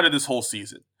hot-shotted this whole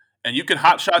season, and you can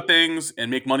hot-shot things and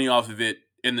make money off of it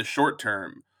in the short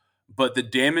term, but the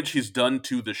damage he's done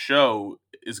to the show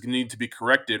is going to need to be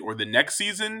corrected, or the next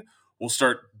season will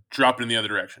start dropping in the other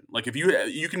direction. Like, if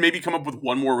you can maybe come up with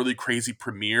one more really crazy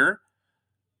premiere,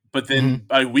 but then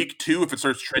by week 2, if it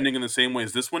starts trending in the same way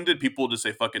as this one did, people will just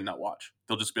say, fucking not watch.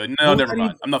 They'll just be like, no, never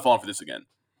mind. I'm not falling for this again.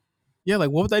 Yeah,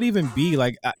 like, what would that even be?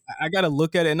 Like, I got to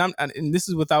look at it, and this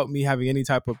is without me having any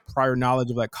type of prior knowledge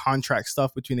of like contract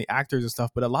stuff between the actors and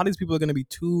stuff, but a lot of these people are going to be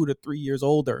 2 to 3 years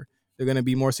older. They're going to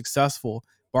be more successful.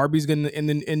 Barbie's going to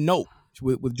in Nope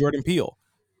with Jordan Peele.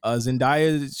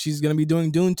 Zendaya, she's going to be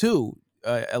doing Dune 2.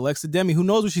 Alexa Demi, who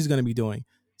knows what she's going to be doing.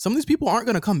 Some of these people aren't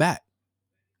going to come back.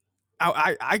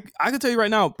 I can tell you right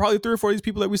now, probably 3 or 4 of these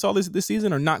people that we saw this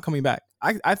season are not coming back.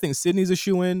 I think Sydney's a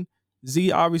shoe-in.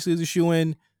 Z obviously is a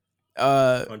shoe-in.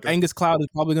 Angus Cloud is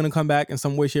probably going to come back in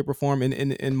some way, shape, or form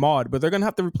in Maude, but they're going to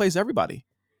have to replace everybody.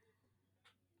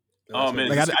 Oh man,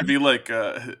 like, it's gonna be like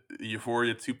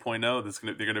Euphoria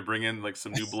 2.0. They're gonna bring in like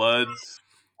some new blood.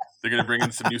 They're gonna bring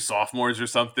in some new sophomores or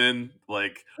something.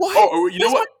 Like, what? Oh, you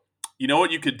know what? You know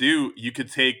what you could do? You could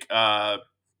take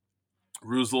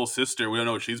Rue's little sister. We don't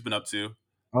know what she's been up to.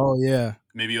 Oh yeah,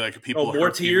 maybe like people. More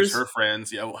tears. Her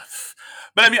friends. Yeah,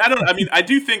 but I mean, I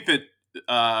do think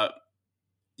that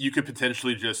you could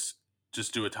potentially just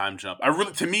do a time jump.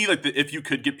 To me, like, if you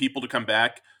could get people to come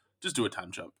back, just do a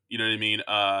time jump. You know what I mean?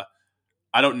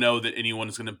 I don't know that anyone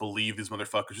is going to believe these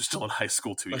motherfuckers are still in high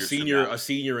school 2 years from now. A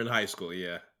senior in high school,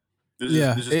 yeah.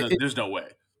 There's no way.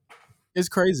 It's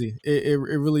crazy. It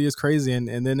really is crazy.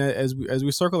 And then as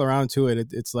we circle around to it,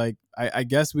 it's like, I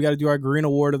guess we got to do our Green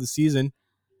Award of the season.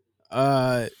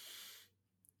 Shout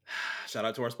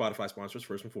out to our Spotify sponsors,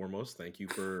 first and foremost. Thank you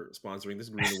for sponsoring this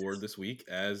Green Award this week,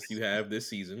 as you have this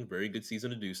season. Very good season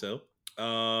to do so.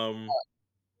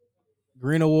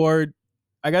 Green Award.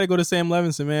 I got to go to Sam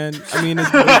Levinson, man. I mean,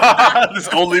 it's the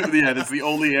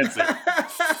only answer. I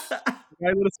got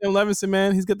to go to Sam Levinson,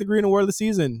 man. He's got the Green Award of the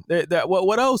season.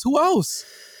 What else? Who else?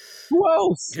 Who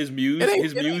else? His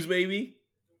muse, maybe.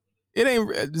 It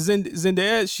ain't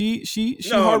Zendaya. She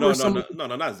No, harbors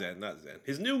not Zen.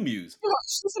 His new muse.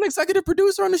 She's an executive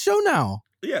producer on the show now.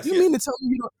 Yes. You mean to tell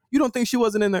me you don't think she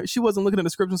wasn't in there? She wasn't looking at the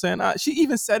script and saying, she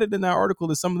even said it in that article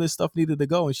that some of this stuff needed to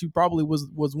go, and she probably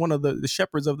was one of the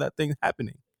shepherds of that thing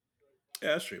happening.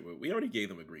 Yeah, that's true. We already gave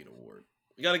them a Green Award.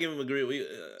 We got to give them a Green.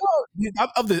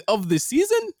 Of the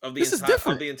season. This is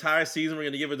different. Of the entire season, we're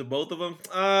going to give it to both of them.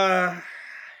 God,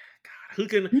 who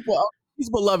can? She's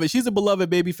beloved. She's a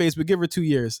beloved baby face, but give her 2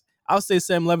 years. I'll say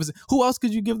Sam Levinson. Who else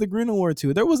could you give the Green Award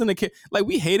to? There wasn't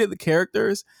we hated the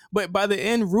characters, but by the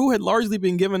end, Rue had largely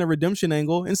been given a redemption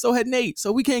angle, and so had Nate.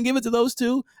 So we can't give it to those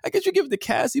two. I guess you give it to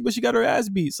Cassie, but she got her ass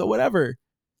beat. So whatever.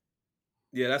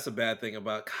 Yeah, that's a bad thing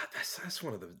about God. That's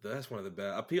one of the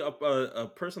bad. A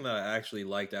person that I actually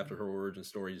liked after her origin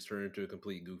story just turned into a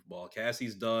complete goofball.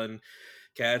 Cassie's done.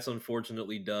 Kat's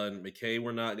unfortunately done. McKay,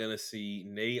 we're not gonna see.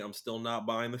 Nate, I'm still not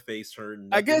buying the face turn.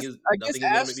 I guess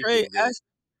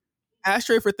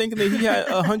Ashtray for thinking that he had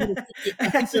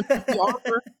 150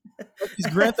 offer. He's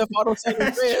Grand Theft Auto San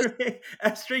Andreas.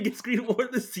 Ashtray gets Green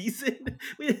Award this season.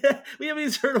 We haven't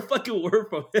even heard a fucking word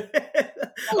from it.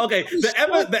 Okay,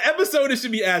 the episode it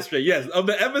should be Ashtray. Yes, of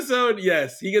the episode,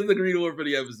 yes, he gets the Green Award for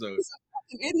the episode. He's a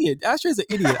fucking idiot. Ashtray's an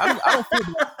idiot. I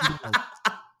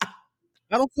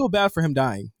don't feel bad for him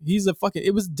dying. He's a fucking.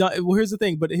 It was done. Well, here's the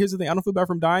thing. I don't feel bad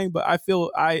for him dying, but I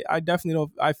definitely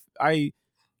don't.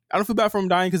 I don't feel bad for him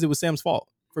dying because it was Sam's fault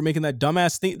for making that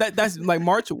dumbass thing. That's like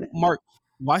Mark,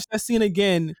 watch that scene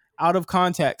again out of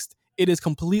context. It is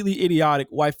completely idiotic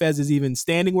why Fez is even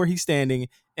standing where he's standing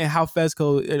and how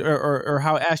Fezco or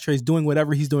how Ashtray's doing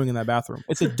whatever he's doing in that bathroom.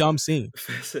 It's a dumb scene.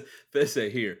 Fez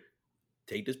said, here,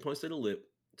 take this punch to the lip.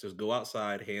 Just go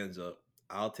outside, hands up.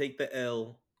 I'll take the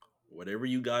L. Whatever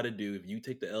you got to do, if you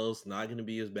take the L, it's not going to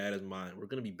be as bad as mine. We're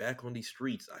going to be back on these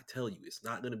streets. I tell you, it's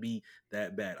not going to be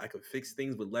that bad. I can fix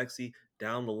things with Lexi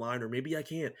down the line, or maybe I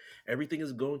can't. Everything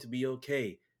is going to be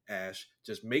okay, Ash.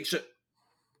 Just make sure.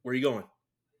 Where are you going?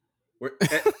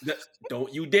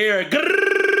 Don't you dare.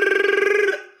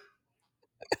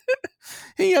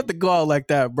 He ain't have to go out like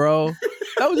that, bro.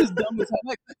 That was just dumb as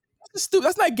hell. That's stupid.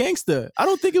 That's not gangster. I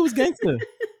don't think it was gangster.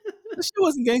 This shit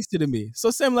wasn't gangster to me.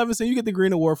 So Sam Levinson, you get the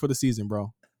Green Award for the season,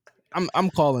 bro. I'm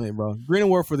calling it, bro. Green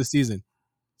Award for the season.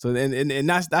 So and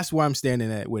that's where I'm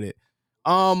standing at with it.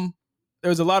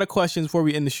 There's a lot of questions before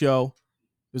we end the show.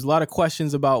 There's a lot of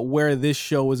questions about where this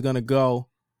show is gonna go.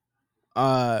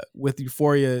 With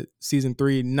Euphoria season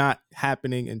 3 not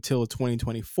happening until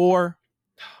 2024.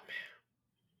 Oh man.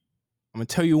 I'm gonna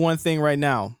tell you one thing right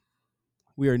now.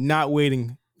 We are not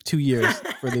waiting 2 years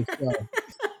for this show to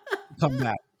come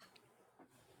back.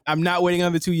 I'm not waiting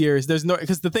another 2 years.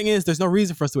 Because the thing is, there's no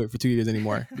reason for us to wait for 2 years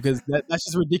anymore because that's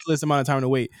just a ridiculous amount of time to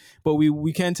wait. But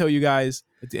we can tell you guys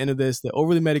at the end of this that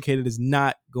Overly Medicated is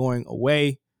not going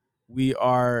away. We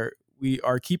are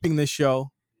keeping this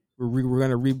show. We're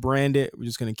going to rebrand it. We're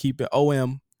just going to keep it OM,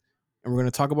 and we're going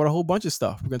to talk about a whole bunch of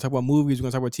stuff. We're going to talk about movies. We're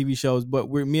going to talk about TV shows. But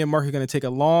me and Mark are going to take a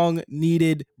long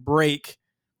needed break.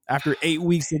 After 8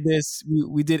 weeks of this,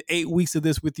 we did 8 weeks of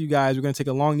this with you guys. We're going to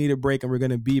take a long needed break, and we're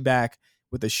going to be back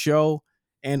with a show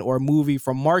and or movie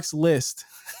from Mark's list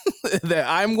that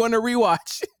I'm going to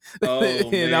rewatch. Oh,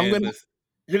 and man.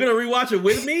 You're going to rewatch it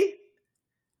with me?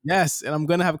 Yes, and I'm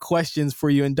going to have questions for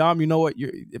you. And Dom, you know what?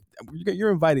 You're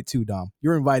invited too, Dom.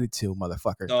 You're invited too,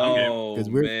 motherfucker. Oh,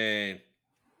 man.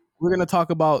 We're going to talk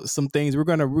about some things. We're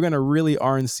going to really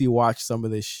RNC watch some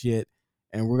of this shit.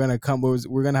 And we're going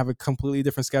to have a completely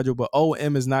different schedule. But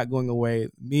OM is not going away.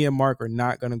 Me and Mark are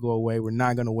not going to go away. We're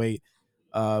not going to wait.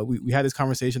 We had this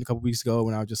conversation a couple weeks ago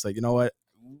when I was just like, you know what?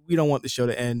 We don't want the show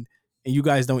to end. And you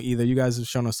guys don't either. You guys have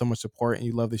shown us so much support and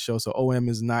you love the show. So OM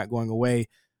is not going away.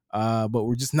 But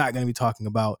we're just not going to be talking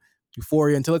about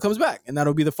Euphoria until it comes back. And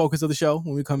that'll be the focus of the show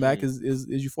when we come back is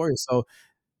Euphoria. So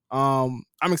I'm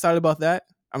excited about that.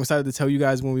 I'm excited to tell you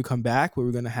guys when we come back what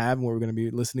we're going to have and what we're going to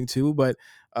be listening to. But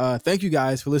thank you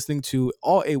guys for listening to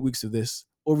all 8 weeks of this.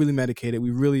 Overly Medicated. We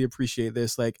really appreciate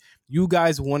this. Like, you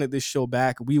guys wanted this show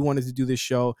back. We wanted to do this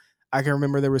show. I can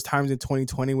remember there was times in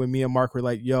 2020 when me and Mark were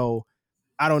like, yo,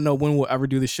 I don't know when we'll ever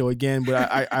do this show again, but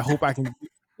I hope I can,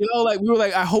 we were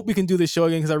like, I hope we can do this show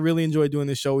again because I really enjoyed doing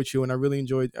this show with you. And I really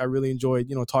enjoyed,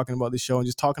 talking about this show and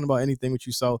just talking about anything with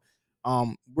you. So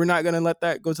we're not going to let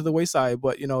that go to the wayside,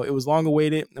 but it was long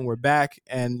awaited and we're back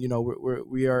and,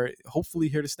 we are hopefully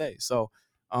here to stay. So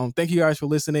thank you guys for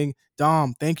listening.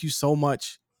 Dom, thank you so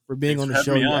much for being on the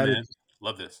show.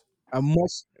 Love this. A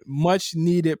much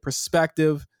needed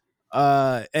perspective.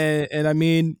 And I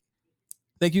mean,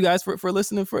 thank you guys for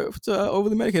listening to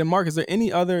Overly Medicated. Mark, is there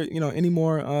any other, any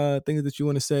more things that you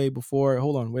want to say before?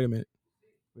 Hold on, wait a minute.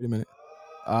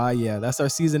 Yeah, that's our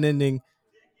season ending.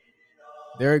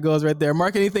 There it goes right there.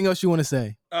 Mark, anything else you want to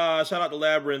say? Shout out to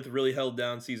Labyrinth, really held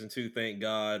down season 2, thank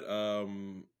God.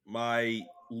 My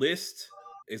list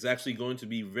is actually going to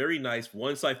be very nice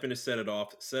once I finish Set It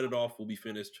Off. Set It Off will be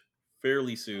finished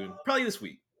fairly soon, probably this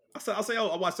week.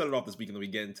 I'll watch Set It Off this week and then we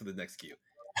get into the next queue.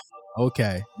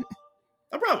 Okay.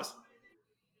 I promise.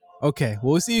 Okay,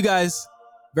 well, we'll see you guys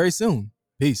very soon.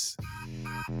 Peace.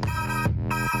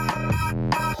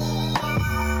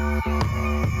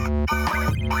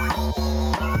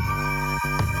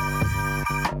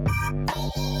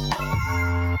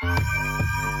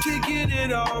 Kicking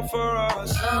it all for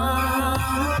us.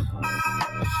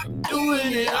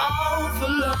 Doing it all for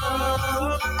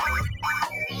love.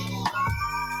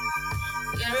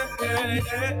 Yeah.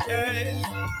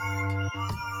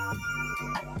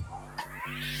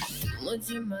 What's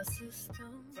in my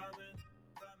system?